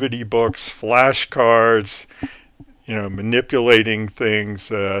 activity books, flashcards, manipulating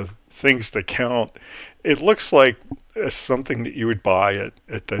things, things to count. It looks like something that you would buy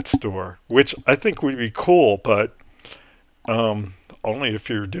at that store, which I think would be cool, but only if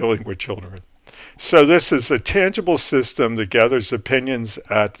you're dealing with children. So this is a tangible system that gathers opinions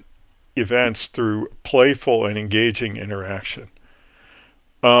at events through playful and engaging interaction.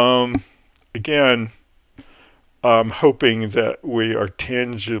 Again, I'm hoping that we are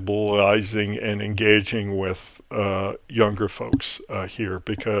tangibilizing and engaging with younger folks here,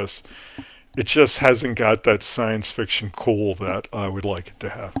 because it just hasn't got that science fiction cool that I would like it to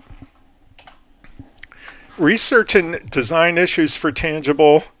have. Research and design issues for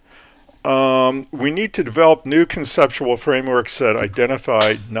tangible. We need to develop new conceptual frameworks that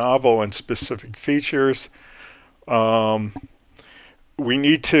identify novel and specific features. We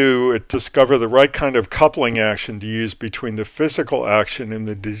need to discover the right kind of coupling action to use between the physical action and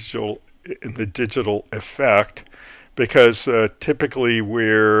the digital effect, because typically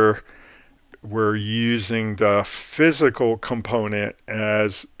we're using the physical component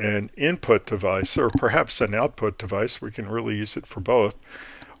as an input device, or perhaps an output device. We can really use it for both.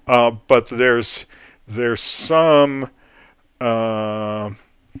 But there's some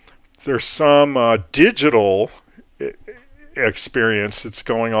digital experience that's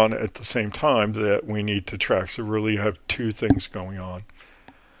going on at the same time that we need to track. So really have two things going on.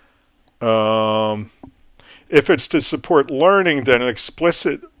 If it's to support learning, then an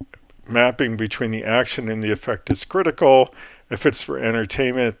explicit mapping between the action and the effect is critical. If it's for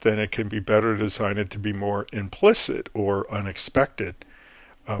entertainment, then it can be better designed to be more implicit or unexpected,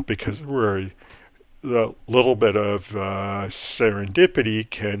 because the little bit of serendipity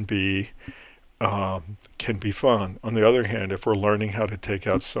can be fun. On the other hand, if we're learning how to take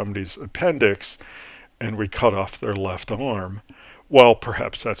out somebody's appendix and we cut off their left arm, well,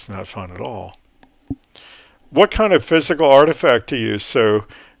 perhaps that's not fun at all. What kind of physical artifact to use? So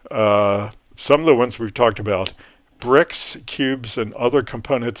some of the ones we've talked about, bricks, cubes, and other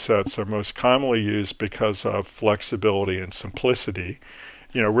component sets are most commonly used because of flexibility and simplicity.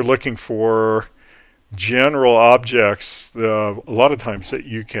 We're looking for general objects, a lot of times, that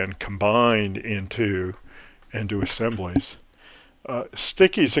you can combine into assemblies.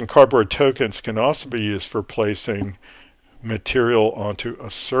 Stickies and cardboard tokens can also be used for placing material onto a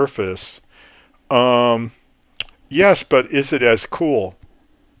surface. Yes, but is it as cool?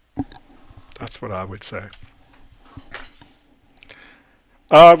 That's what I would say.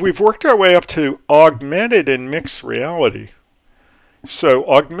 We've worked our way up to augmented and mixed reality. So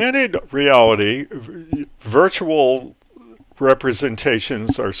augmented reality, virtual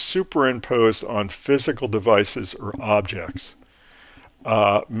representations are superimposed on physical devices or objects.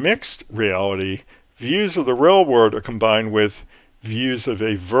 Mixed reality, views of the real world are combined with views of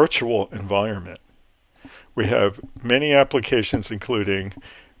a virtual environment. We have many applications including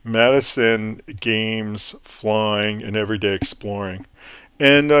medicine, games, flying, and everyday exploring.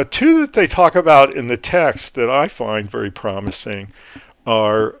 And two that they talk about in the text that I find very promising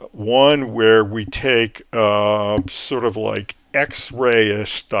are one where we take sort of like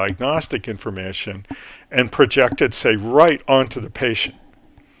X-ray-ish diagnostic information and project it, say, right onto the patient.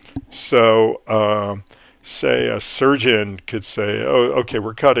 So say a surgeon could say, oh, okay,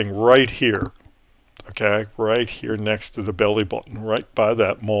 we're cutting right here. Okay, right here next to the belly button, right by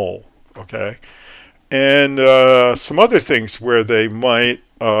that mole. Okay. And some other things where they might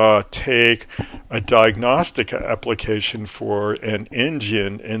take a diagnostic application for an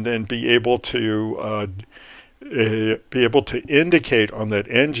engine and then be able to indicate on that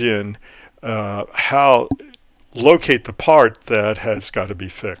engine how locate the part that has got to be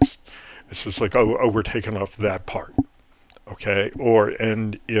fixed. It's just like, oh, we're taking off that part. Okay,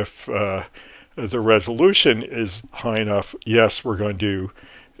 and if the resolution is high enough, yes, we're going to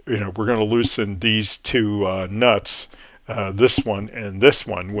loosen these two nuts, this one and this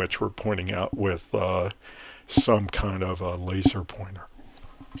one, which we're pointing out with some kind of a laser pointer.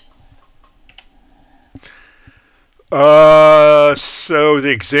 So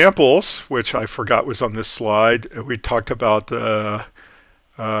the examples, which I forgot was on this slide, we talked about the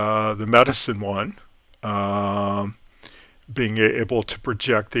medicine one, being able to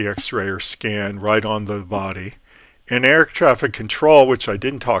project the X-ray or scan right on the body. In air traffic control, which I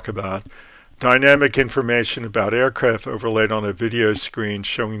didn't talk about, dynamic information about aircraft overlaid on a video screen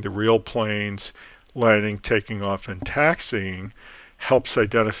showing the real planes landing, taking off, and taxiing helps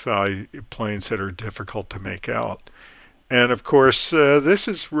identify planes that are difficult to make out. And of course,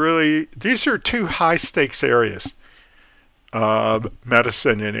 these are two high stakes areas,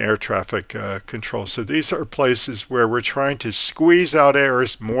 medicine and air traffic control. So these are places where we're trying to squeeze out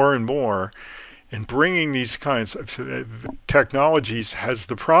errors more and more, and bringing these kinds of technologies has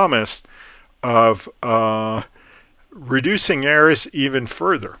the promise of reducing errors even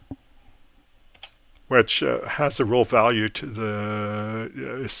further, which has a real value to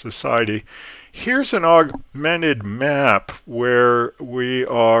the society. Here's an augmented map where we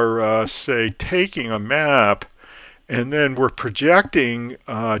are, say, taking a map and then we're projecting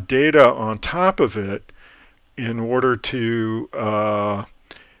data on top of it in order to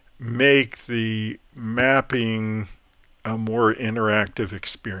make the mapping a more interactive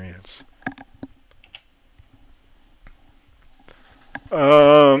experience.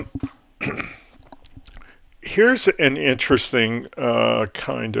 Here's an interesting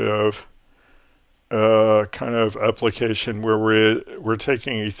kind of application where we're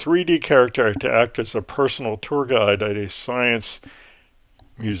taking a 3D character to act as a personal tour guide at a science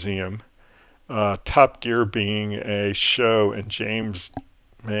museum. Top Gear being a show, and James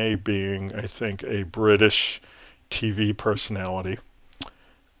May being, I think, a British TV personality.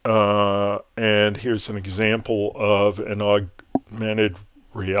 And here's an example of an augmented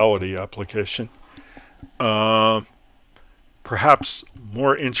reality application. Perhaps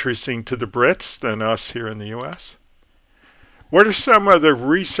more interesting to the Brits than us here in the US. What are some of the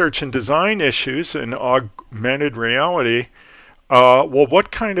research and design issues in augmented reality? Well,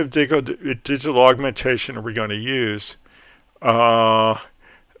 what kind of digital augmentation are we going to use? Where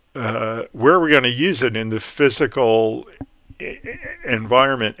are we going to use it in the physical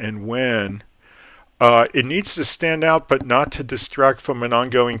environment, and when? It needs to stand out but not to distract from an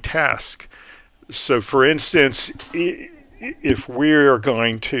ongoing task. So for instance, if we're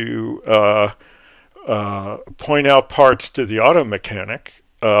going to point out parts to the auto mechanic,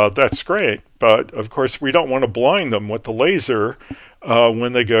 that's great, but of course we don't want to blind them with the laser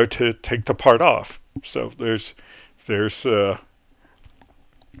when they go to take the part off. So there's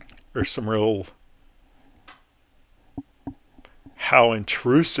some real how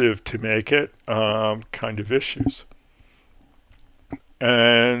intrusive to make it kind of issues.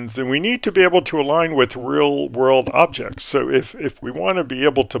 And then we need to be able to align with real world objects. So if we want to be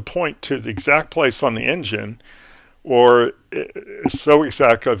able to point to the exact place on the engine, or so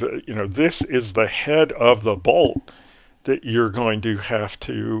exact of, this is the head of the bolt that you're going to have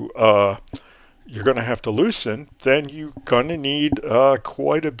to loosen, then you're going to need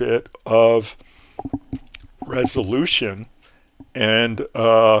quite a bit of resolution and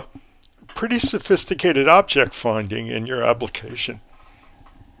pretty sophisticated object finding in your application.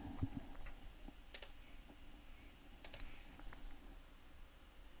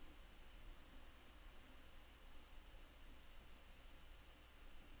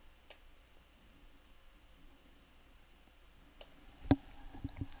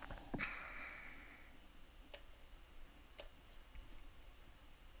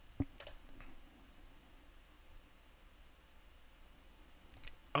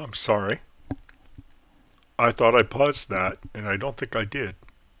 I'm sorry. I thought I paused that, and I don't think I did.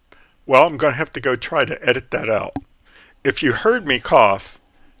 Well, I'm going to have to go try to edit that out. If you heard me cough,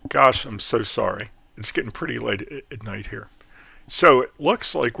 gosh, I'm so sorry. It's getting pretty late at night here. So it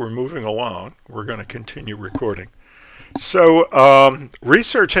looks like we're moving along. We're going to continue recording. So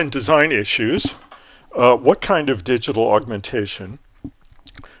research and design issues. What kind of digital augmentation?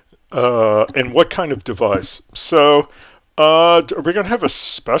 And what kind of device? So are we going to have a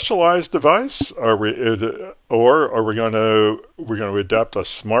specialized device? Are we going to adapt a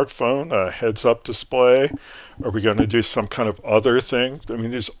smartphone, a heads-up display? Are we going to do some kind of other thing? I mean,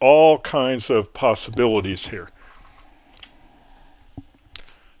 there's all kinds of possibilities here.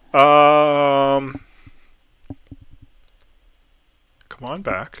 Come on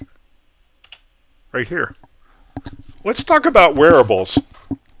back. Right here. Let's talk about wearables.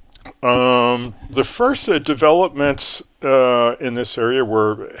 The first developments in this area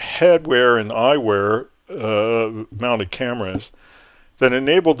were headwear and eyewear mounted cameras that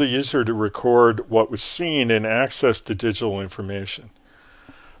enabled the user to record what was seen and access to digital information.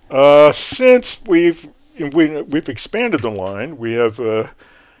 Since we've expanded the line, we have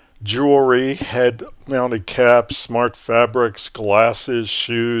jewelry, head-mounted caps, smart fabrics, glasses,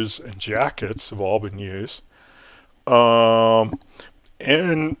 shoes, and jackets have all been used. And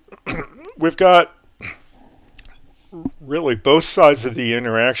we've got really both sides of the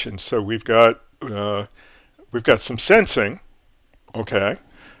interaction. So we've got some sensing, okay,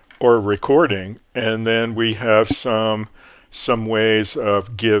 or recording, and then we have some ways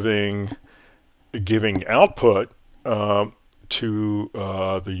of giving output to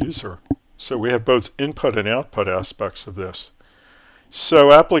the user. So we have both input and output aspects of this.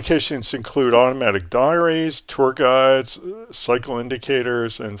 So applications include automatic diaries, tour guides, cycle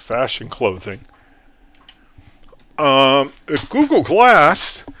indicators, and fashion clothing. Google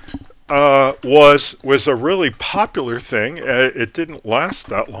Glass was a really popular thing. It didn't last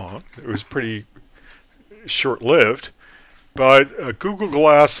that long. It was pretty short-lived. But Google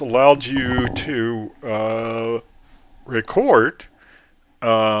Glass allowed you to record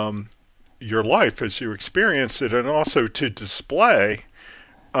your life as you experience it, and also to display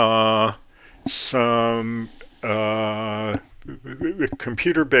some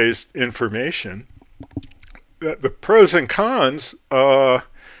computer-based information. The pros and cons,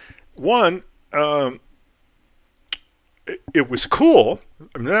 one, it was cool.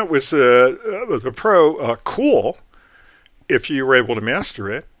 I mean, that was the pro, cool if you were able to master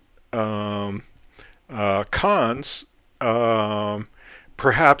it. Cons,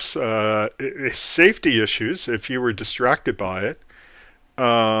 perhaps safety issues if you were distracted by it.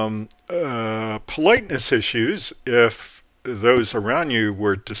 Politeness issues if those around you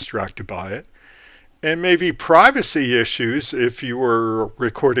were distracted by it. And maybe privacy issues if you were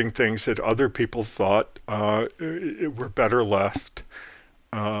recording things that other people thought were better left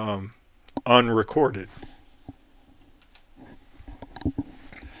unrecorded.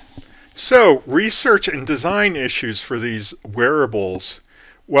 So, research and design issues for these wearables.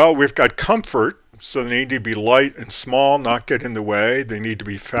 Well, we've got comfort, so they need to be light and small, not get in the way. They need to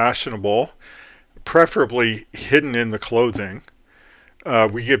be fashionable, preferably hidden in the clothing.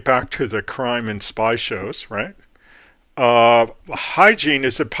 We get back to the crime and spy shows, right? Hygiene,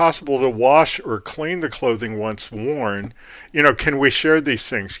 is it possible to wash or clean the clothing once worn? You know, can we share these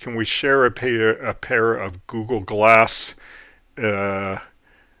things? Can we share a pair of Google Glass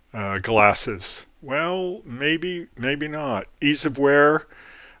glasses? Well, maybe not. Ease of wear,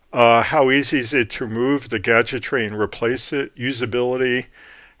 how easy is it to remove the gadgetry and replace it? Usability,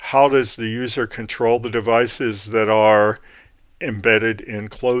 how does the user control the devices that are embedded in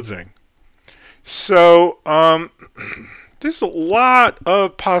clothing? So there's a lot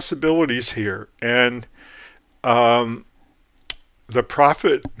of possibilities here, and the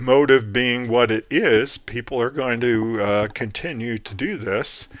profit motive being what it is, people are going to continue to do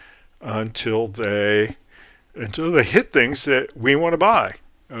this until they hit things that we want to buy.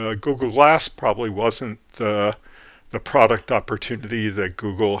 Google Glass probably wasn't the product opportunity that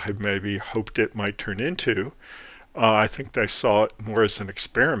Google had maybe hoped it might turn into. I think they saw it more as an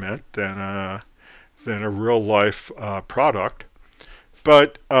experiment than a real life product.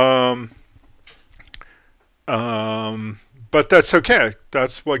 But that's okay.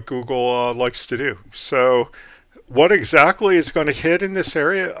 That's what Google likes to do. So what exactly is going to hit in this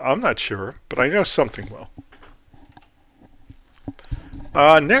area, I'm not sure, but I know something will.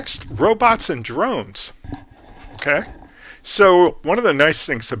 Next, robots and drones. Okay. So one of the nice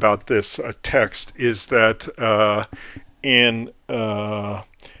things about this text is that in the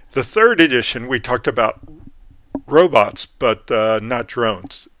third edition we talked about robots, but not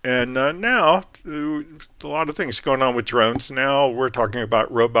drones. And now, a lot of things going on with drones. Now we're talking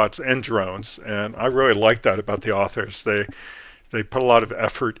about robots and drones, and I really like that about the authors. They put a lot of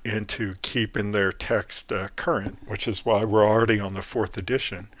effort into keeping their text current, which is why we're already on the fourth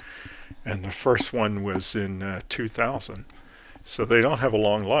edition. And the first one was in 2000. So they don't have a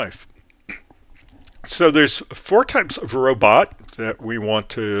long life. So there's 4 types of robot that we want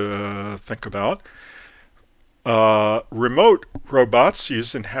to think about. Remote robots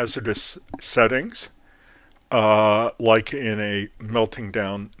used in hazardous settings, like in a melting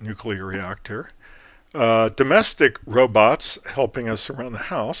down nuclear reactor. Domestic robots helping us around the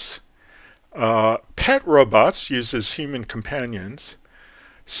house. Pet robots used as human companions.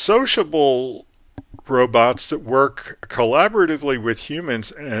 Sociable robots that work collaboratively with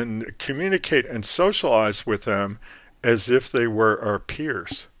humans and communicate and socialize with them as if they were our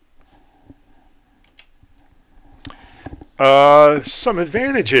peers. Some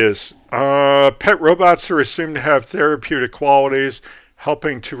advantages. Pet robots are assumed to have therapeutic qualities,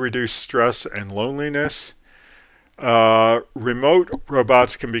 helping to reduce stress and loneliness. Remote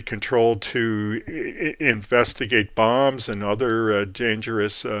robots can be controlled to investigate bombs and other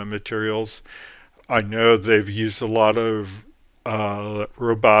dangerous materials. I know they've used a lot of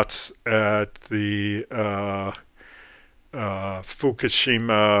robots at the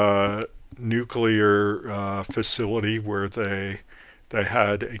Fukushima nuclear facility where they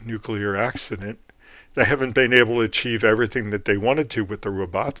had a nuclear accident. They haven't been able to achieve everything that they wanted to with the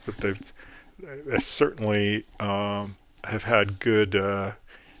robots, but they certainly have had good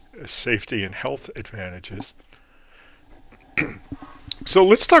safety and health advantages. So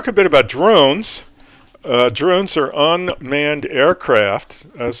let's talk a bit about drones. Drones are unmanned aircraft.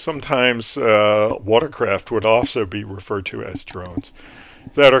 Sometimes watercraft would also be referred to as drones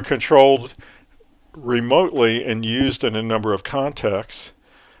that are controlled remotely and used in a number of contexts.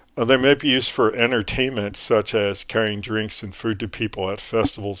 They may be used for entertainment, such as carrying drinks and food to people at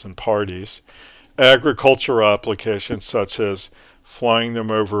festivals and parties. Agricultural applications, such as flying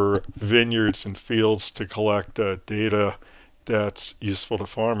them over vineyards and fields to collect data that's useful to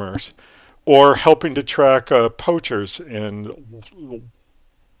farmers. Or helping to track poachers in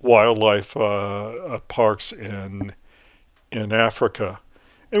wildlife parks in Africa.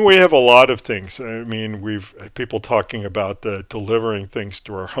 And we have a lot of things. I mean, we've people talking about delivering things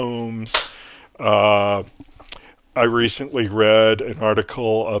to our homes. I recently read an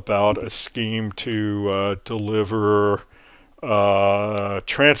article about a scheme to deliver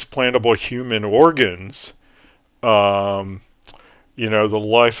transplantable human organs. You know, the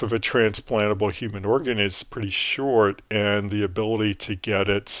life of a transplantable human organ is pretty short, and the ability to get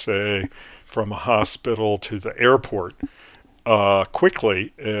it, say, from a hospital to the airport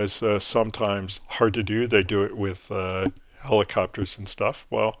quickly is sometimes hard to do. They do it with helicopters and stuff.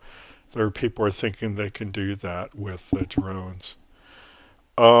 Well, there are people who are thinking they can do that with drones.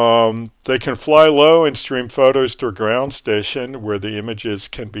 They can fly low and stream photos to a ground station where the images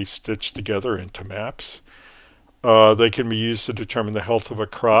can be stitched together into maps. They can be used to determine the health of a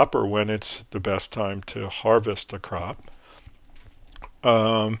crop or when it's the best time to harvest a crop.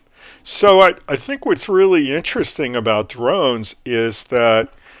 So I think what's really interesting about drones is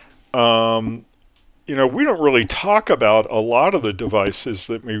that, you know, we don't really talk about a lot of the devices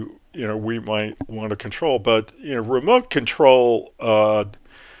that we might want to control, but, you know, remote control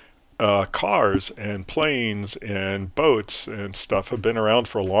cars and planes and boats and stuff have been around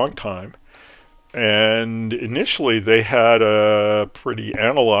for a long time. And initially they had pretty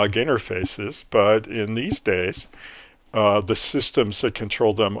analog interfaces, but in these days, the systems that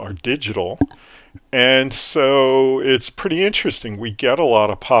control them are digital. And so it's pretty interesting. We get a lot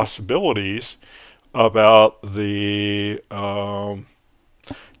of possibilities about the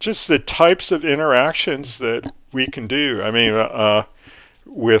just the types of interactions that we can do. I mean,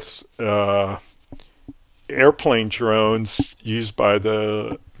 with airplane drones used by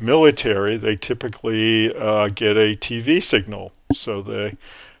the military, they typically get a TV signal. So the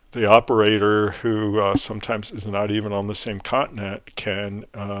operator, who sometimes is not even on the same continent, can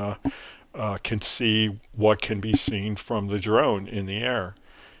see what can be seen from the drone in the air.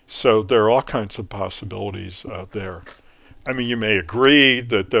 So there are all kinds of possibilities there. I mean, you may agree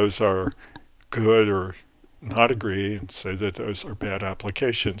that those are good or not agree and say that those are bad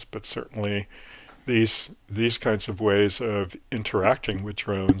applications, but certainly these kinds of ways of interacting with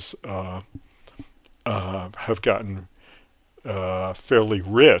drones have gotten fairly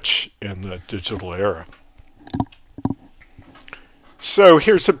rich in the digital era. So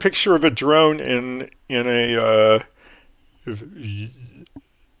here's a picture of a drone in a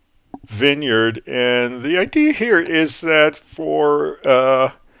vineyard, and the idea here is that for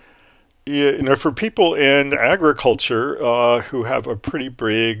for people in agriculture who have a pretty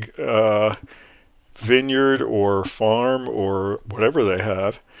big vineyard or farm or whatever they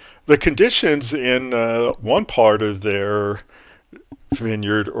have, the conditions in one part of their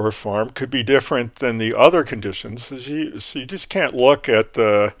vineyard or farm could be different than the other conditions. So you just can't look at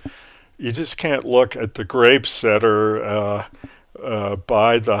the grapes that are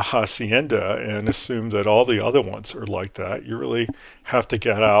by the hacienda and assume that all the other ones are like that. You really have to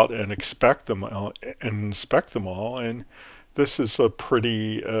get out and inspect them all, and this is a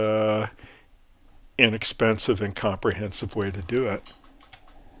pretty inexpensive and comprehensive way to do it.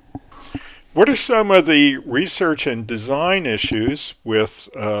 What are some of the research and design issues with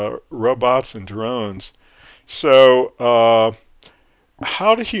robots and drones? So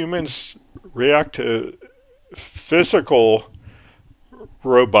how do humans react to physical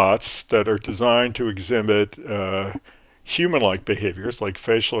robots that are designed to exhibit human-like behaviors like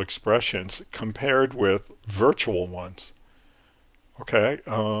facial expressions compared with virtual ones? Okay.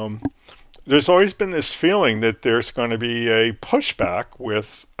 There's always been this feeling that there's going to be a pushback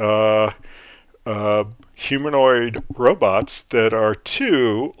with humanoid robots that are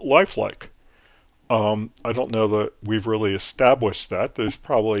too lifelike. I don't know that we've really established that. There's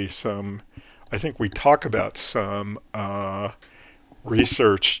probably some, I think we talk about some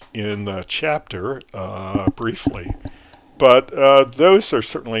research in the chapter briefly, but those are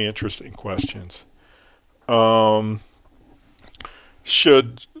certainly interesting questions.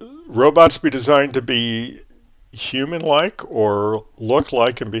 Should robots be designed to be human-like or look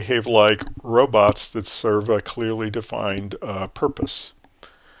like and behave like robots that serve a clearly defined purpose.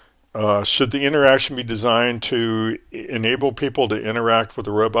 Should the interaction be designed to enable people to interact with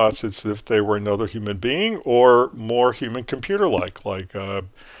the robots as if they were another human being, or more human computer-like, like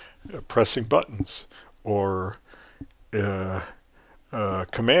pressing buttons or command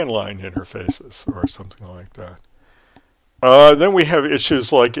line interfaces or something like that? Then we have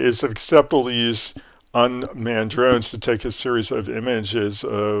issues like, is it acceptable to use unmanned drones to take a series of images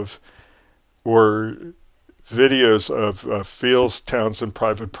of or videos of fields, towns, and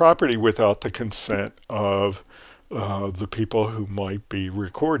private property without the consent of the people who might be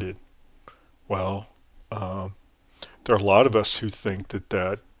recorded? Well, there are a lot of us who think that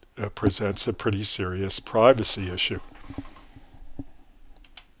that presents a pretty serious privacy issue.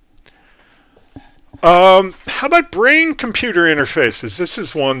 How about brain-computer interfaces? This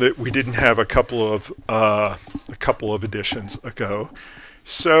is one that we didn't have a couple of editions ago.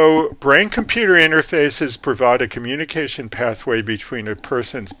 So brain-computer interfaces provide a communication pathway between a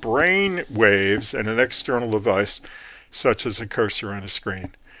person's brain waves and an external device, such as a cursor on a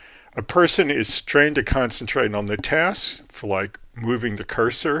screen. A person is trained to concentrate on the task, for like moving the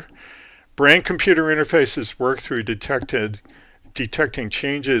cursor. Brain-computer interfaces work through detecting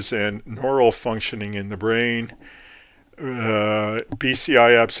changes in neural functioning in the brain.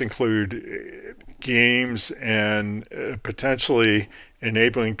 BCI apps include games and potentially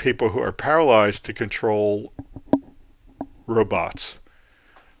enabling people who are paralyzed to control robots.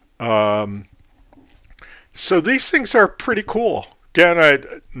 So these things are pretty cool.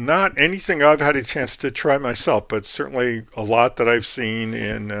 Again, not anything I've had a chance to try myself, but certainly a lot that I've seen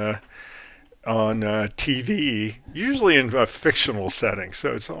in on TV, usually in a fictional setting.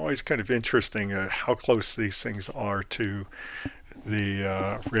 So it's always kind of interesting how close these things are to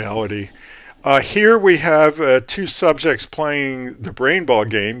the reality. Here we have two subjects playing the brain ball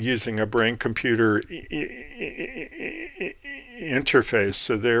game using a brain-computer interface.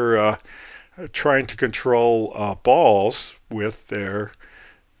 So they're trying to control balls with their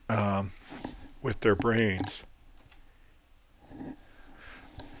brains.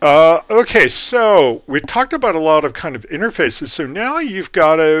 Okay, so we talked about a lot of kind of interfaces. So now you've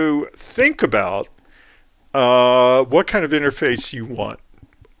got to think about what kind of interface you want.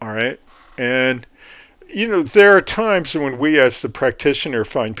 All right. And, you know, there are times when we as the practitioner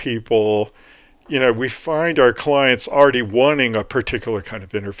find people, you know, we find our clients already wanting a particular kind of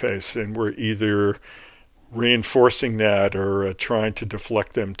interface, and we're either reinforcing that or trying to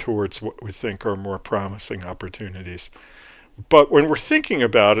deflect them towards what we think are more promising opportunities. But when we're thinking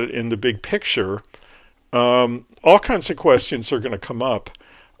about it in the big picture, all kinds of questions are going to come up.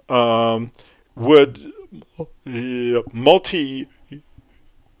 Would multimedia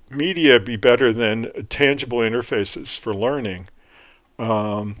be better than tangible interfaces for learning?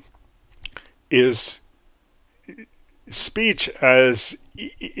 Is speech as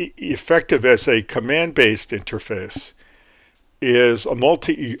effective as a command-based interface? Is a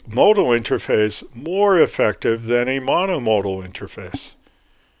multimodal interface more effective than a monomodal interface?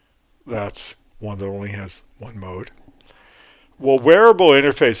 That's one that only has one mode. Will wearable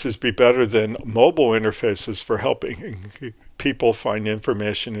interfaces be better than mobile interfaces for helping people find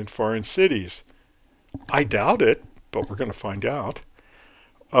information in foreign cities? I doubt it, but we're going to find out.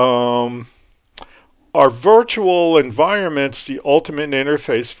 Are virtual environments the ultimate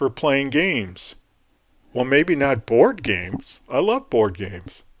interface for playing games? Well, maybe not board games. I love board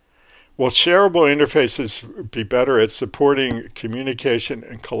games. Will shareable interfaces be better at supporting communication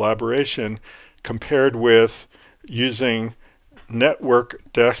and collaboration compared with using network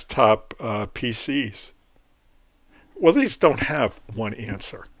desktop PCs? Well, these don't have one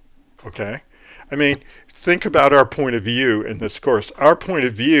answer, okay? I mean, think about our point of view in this course. Our point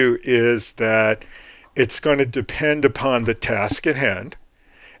of view is that it's going to depend upon the task at hand.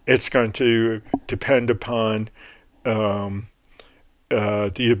 It's going to depend upon the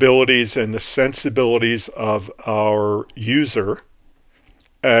abilities and the sensibilities of our user.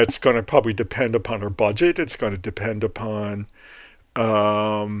 It's going to probably depend upon our budget. It's going to depend upon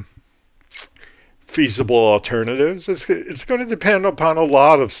feasible alternatives. It's going to depend upon a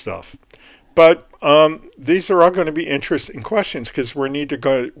lot of stuff. But these are all going to be interesting questions because we're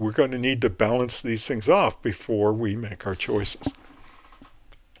going to need to balance these things off before we make our choices.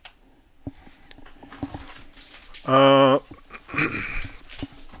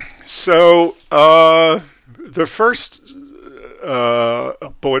 So the first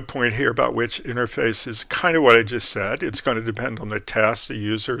bullet point here about which interface is kind of what I just said. It's going to depend on the task, the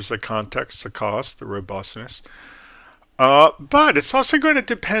users, the context, the cost, the robustness. But it's also going to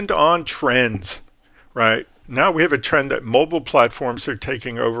depend on trends, right? now we have a trend that mobile platforms are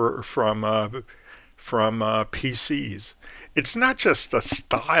taking over from PCs. It's not just a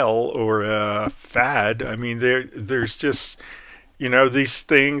style or a fad. I mean, there's just, these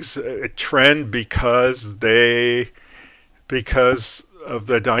things trend because of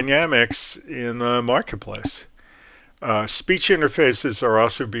the dynamics in the marketplace. Speech interfaces are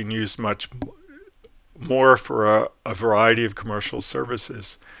also being used much more for a variety of commercial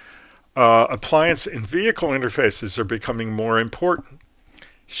services. Appliance and vehicle interfaces are becoming more important.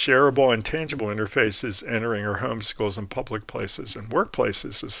 Shareable and tangible interfaces entering our homes, schools, and public places and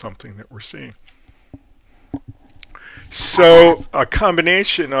workplaces is something that we're seeing. So a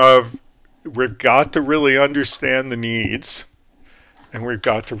combination of, we've got to really understand the needs, and we've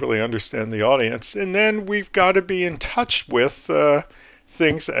got to really understand the audience, and then we've got to be in touch with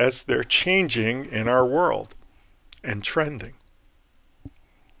things as they're changing in our world and trending.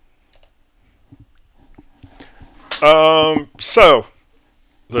 So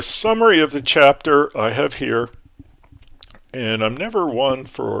the summary of the chapter I have here, and I'm never one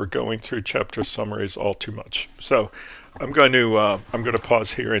for going through chapter summaries all too much. So I'm going to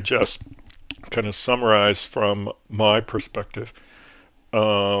pause here and just kind of summarize from my perspective.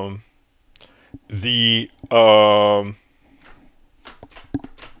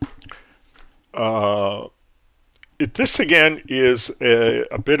 This again is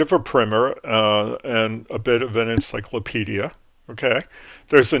a bit of a primer and a bit of an encyclopedia. Okay,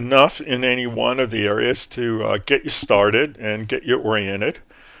 there's enough in any one of the areas to get you started and get you oriented,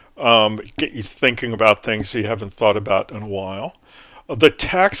 get you thinking about things you haven't thought about in a while. The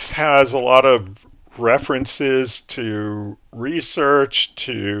text has a lot of references to research,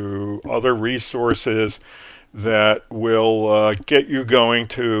 to other resources that will get you going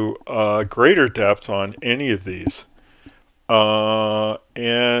to greater depth on any of these.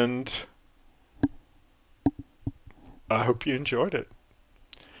 And I hope you enjoyed it.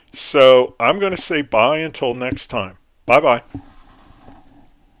 So I'm going to say bye until next time. Bye-bye.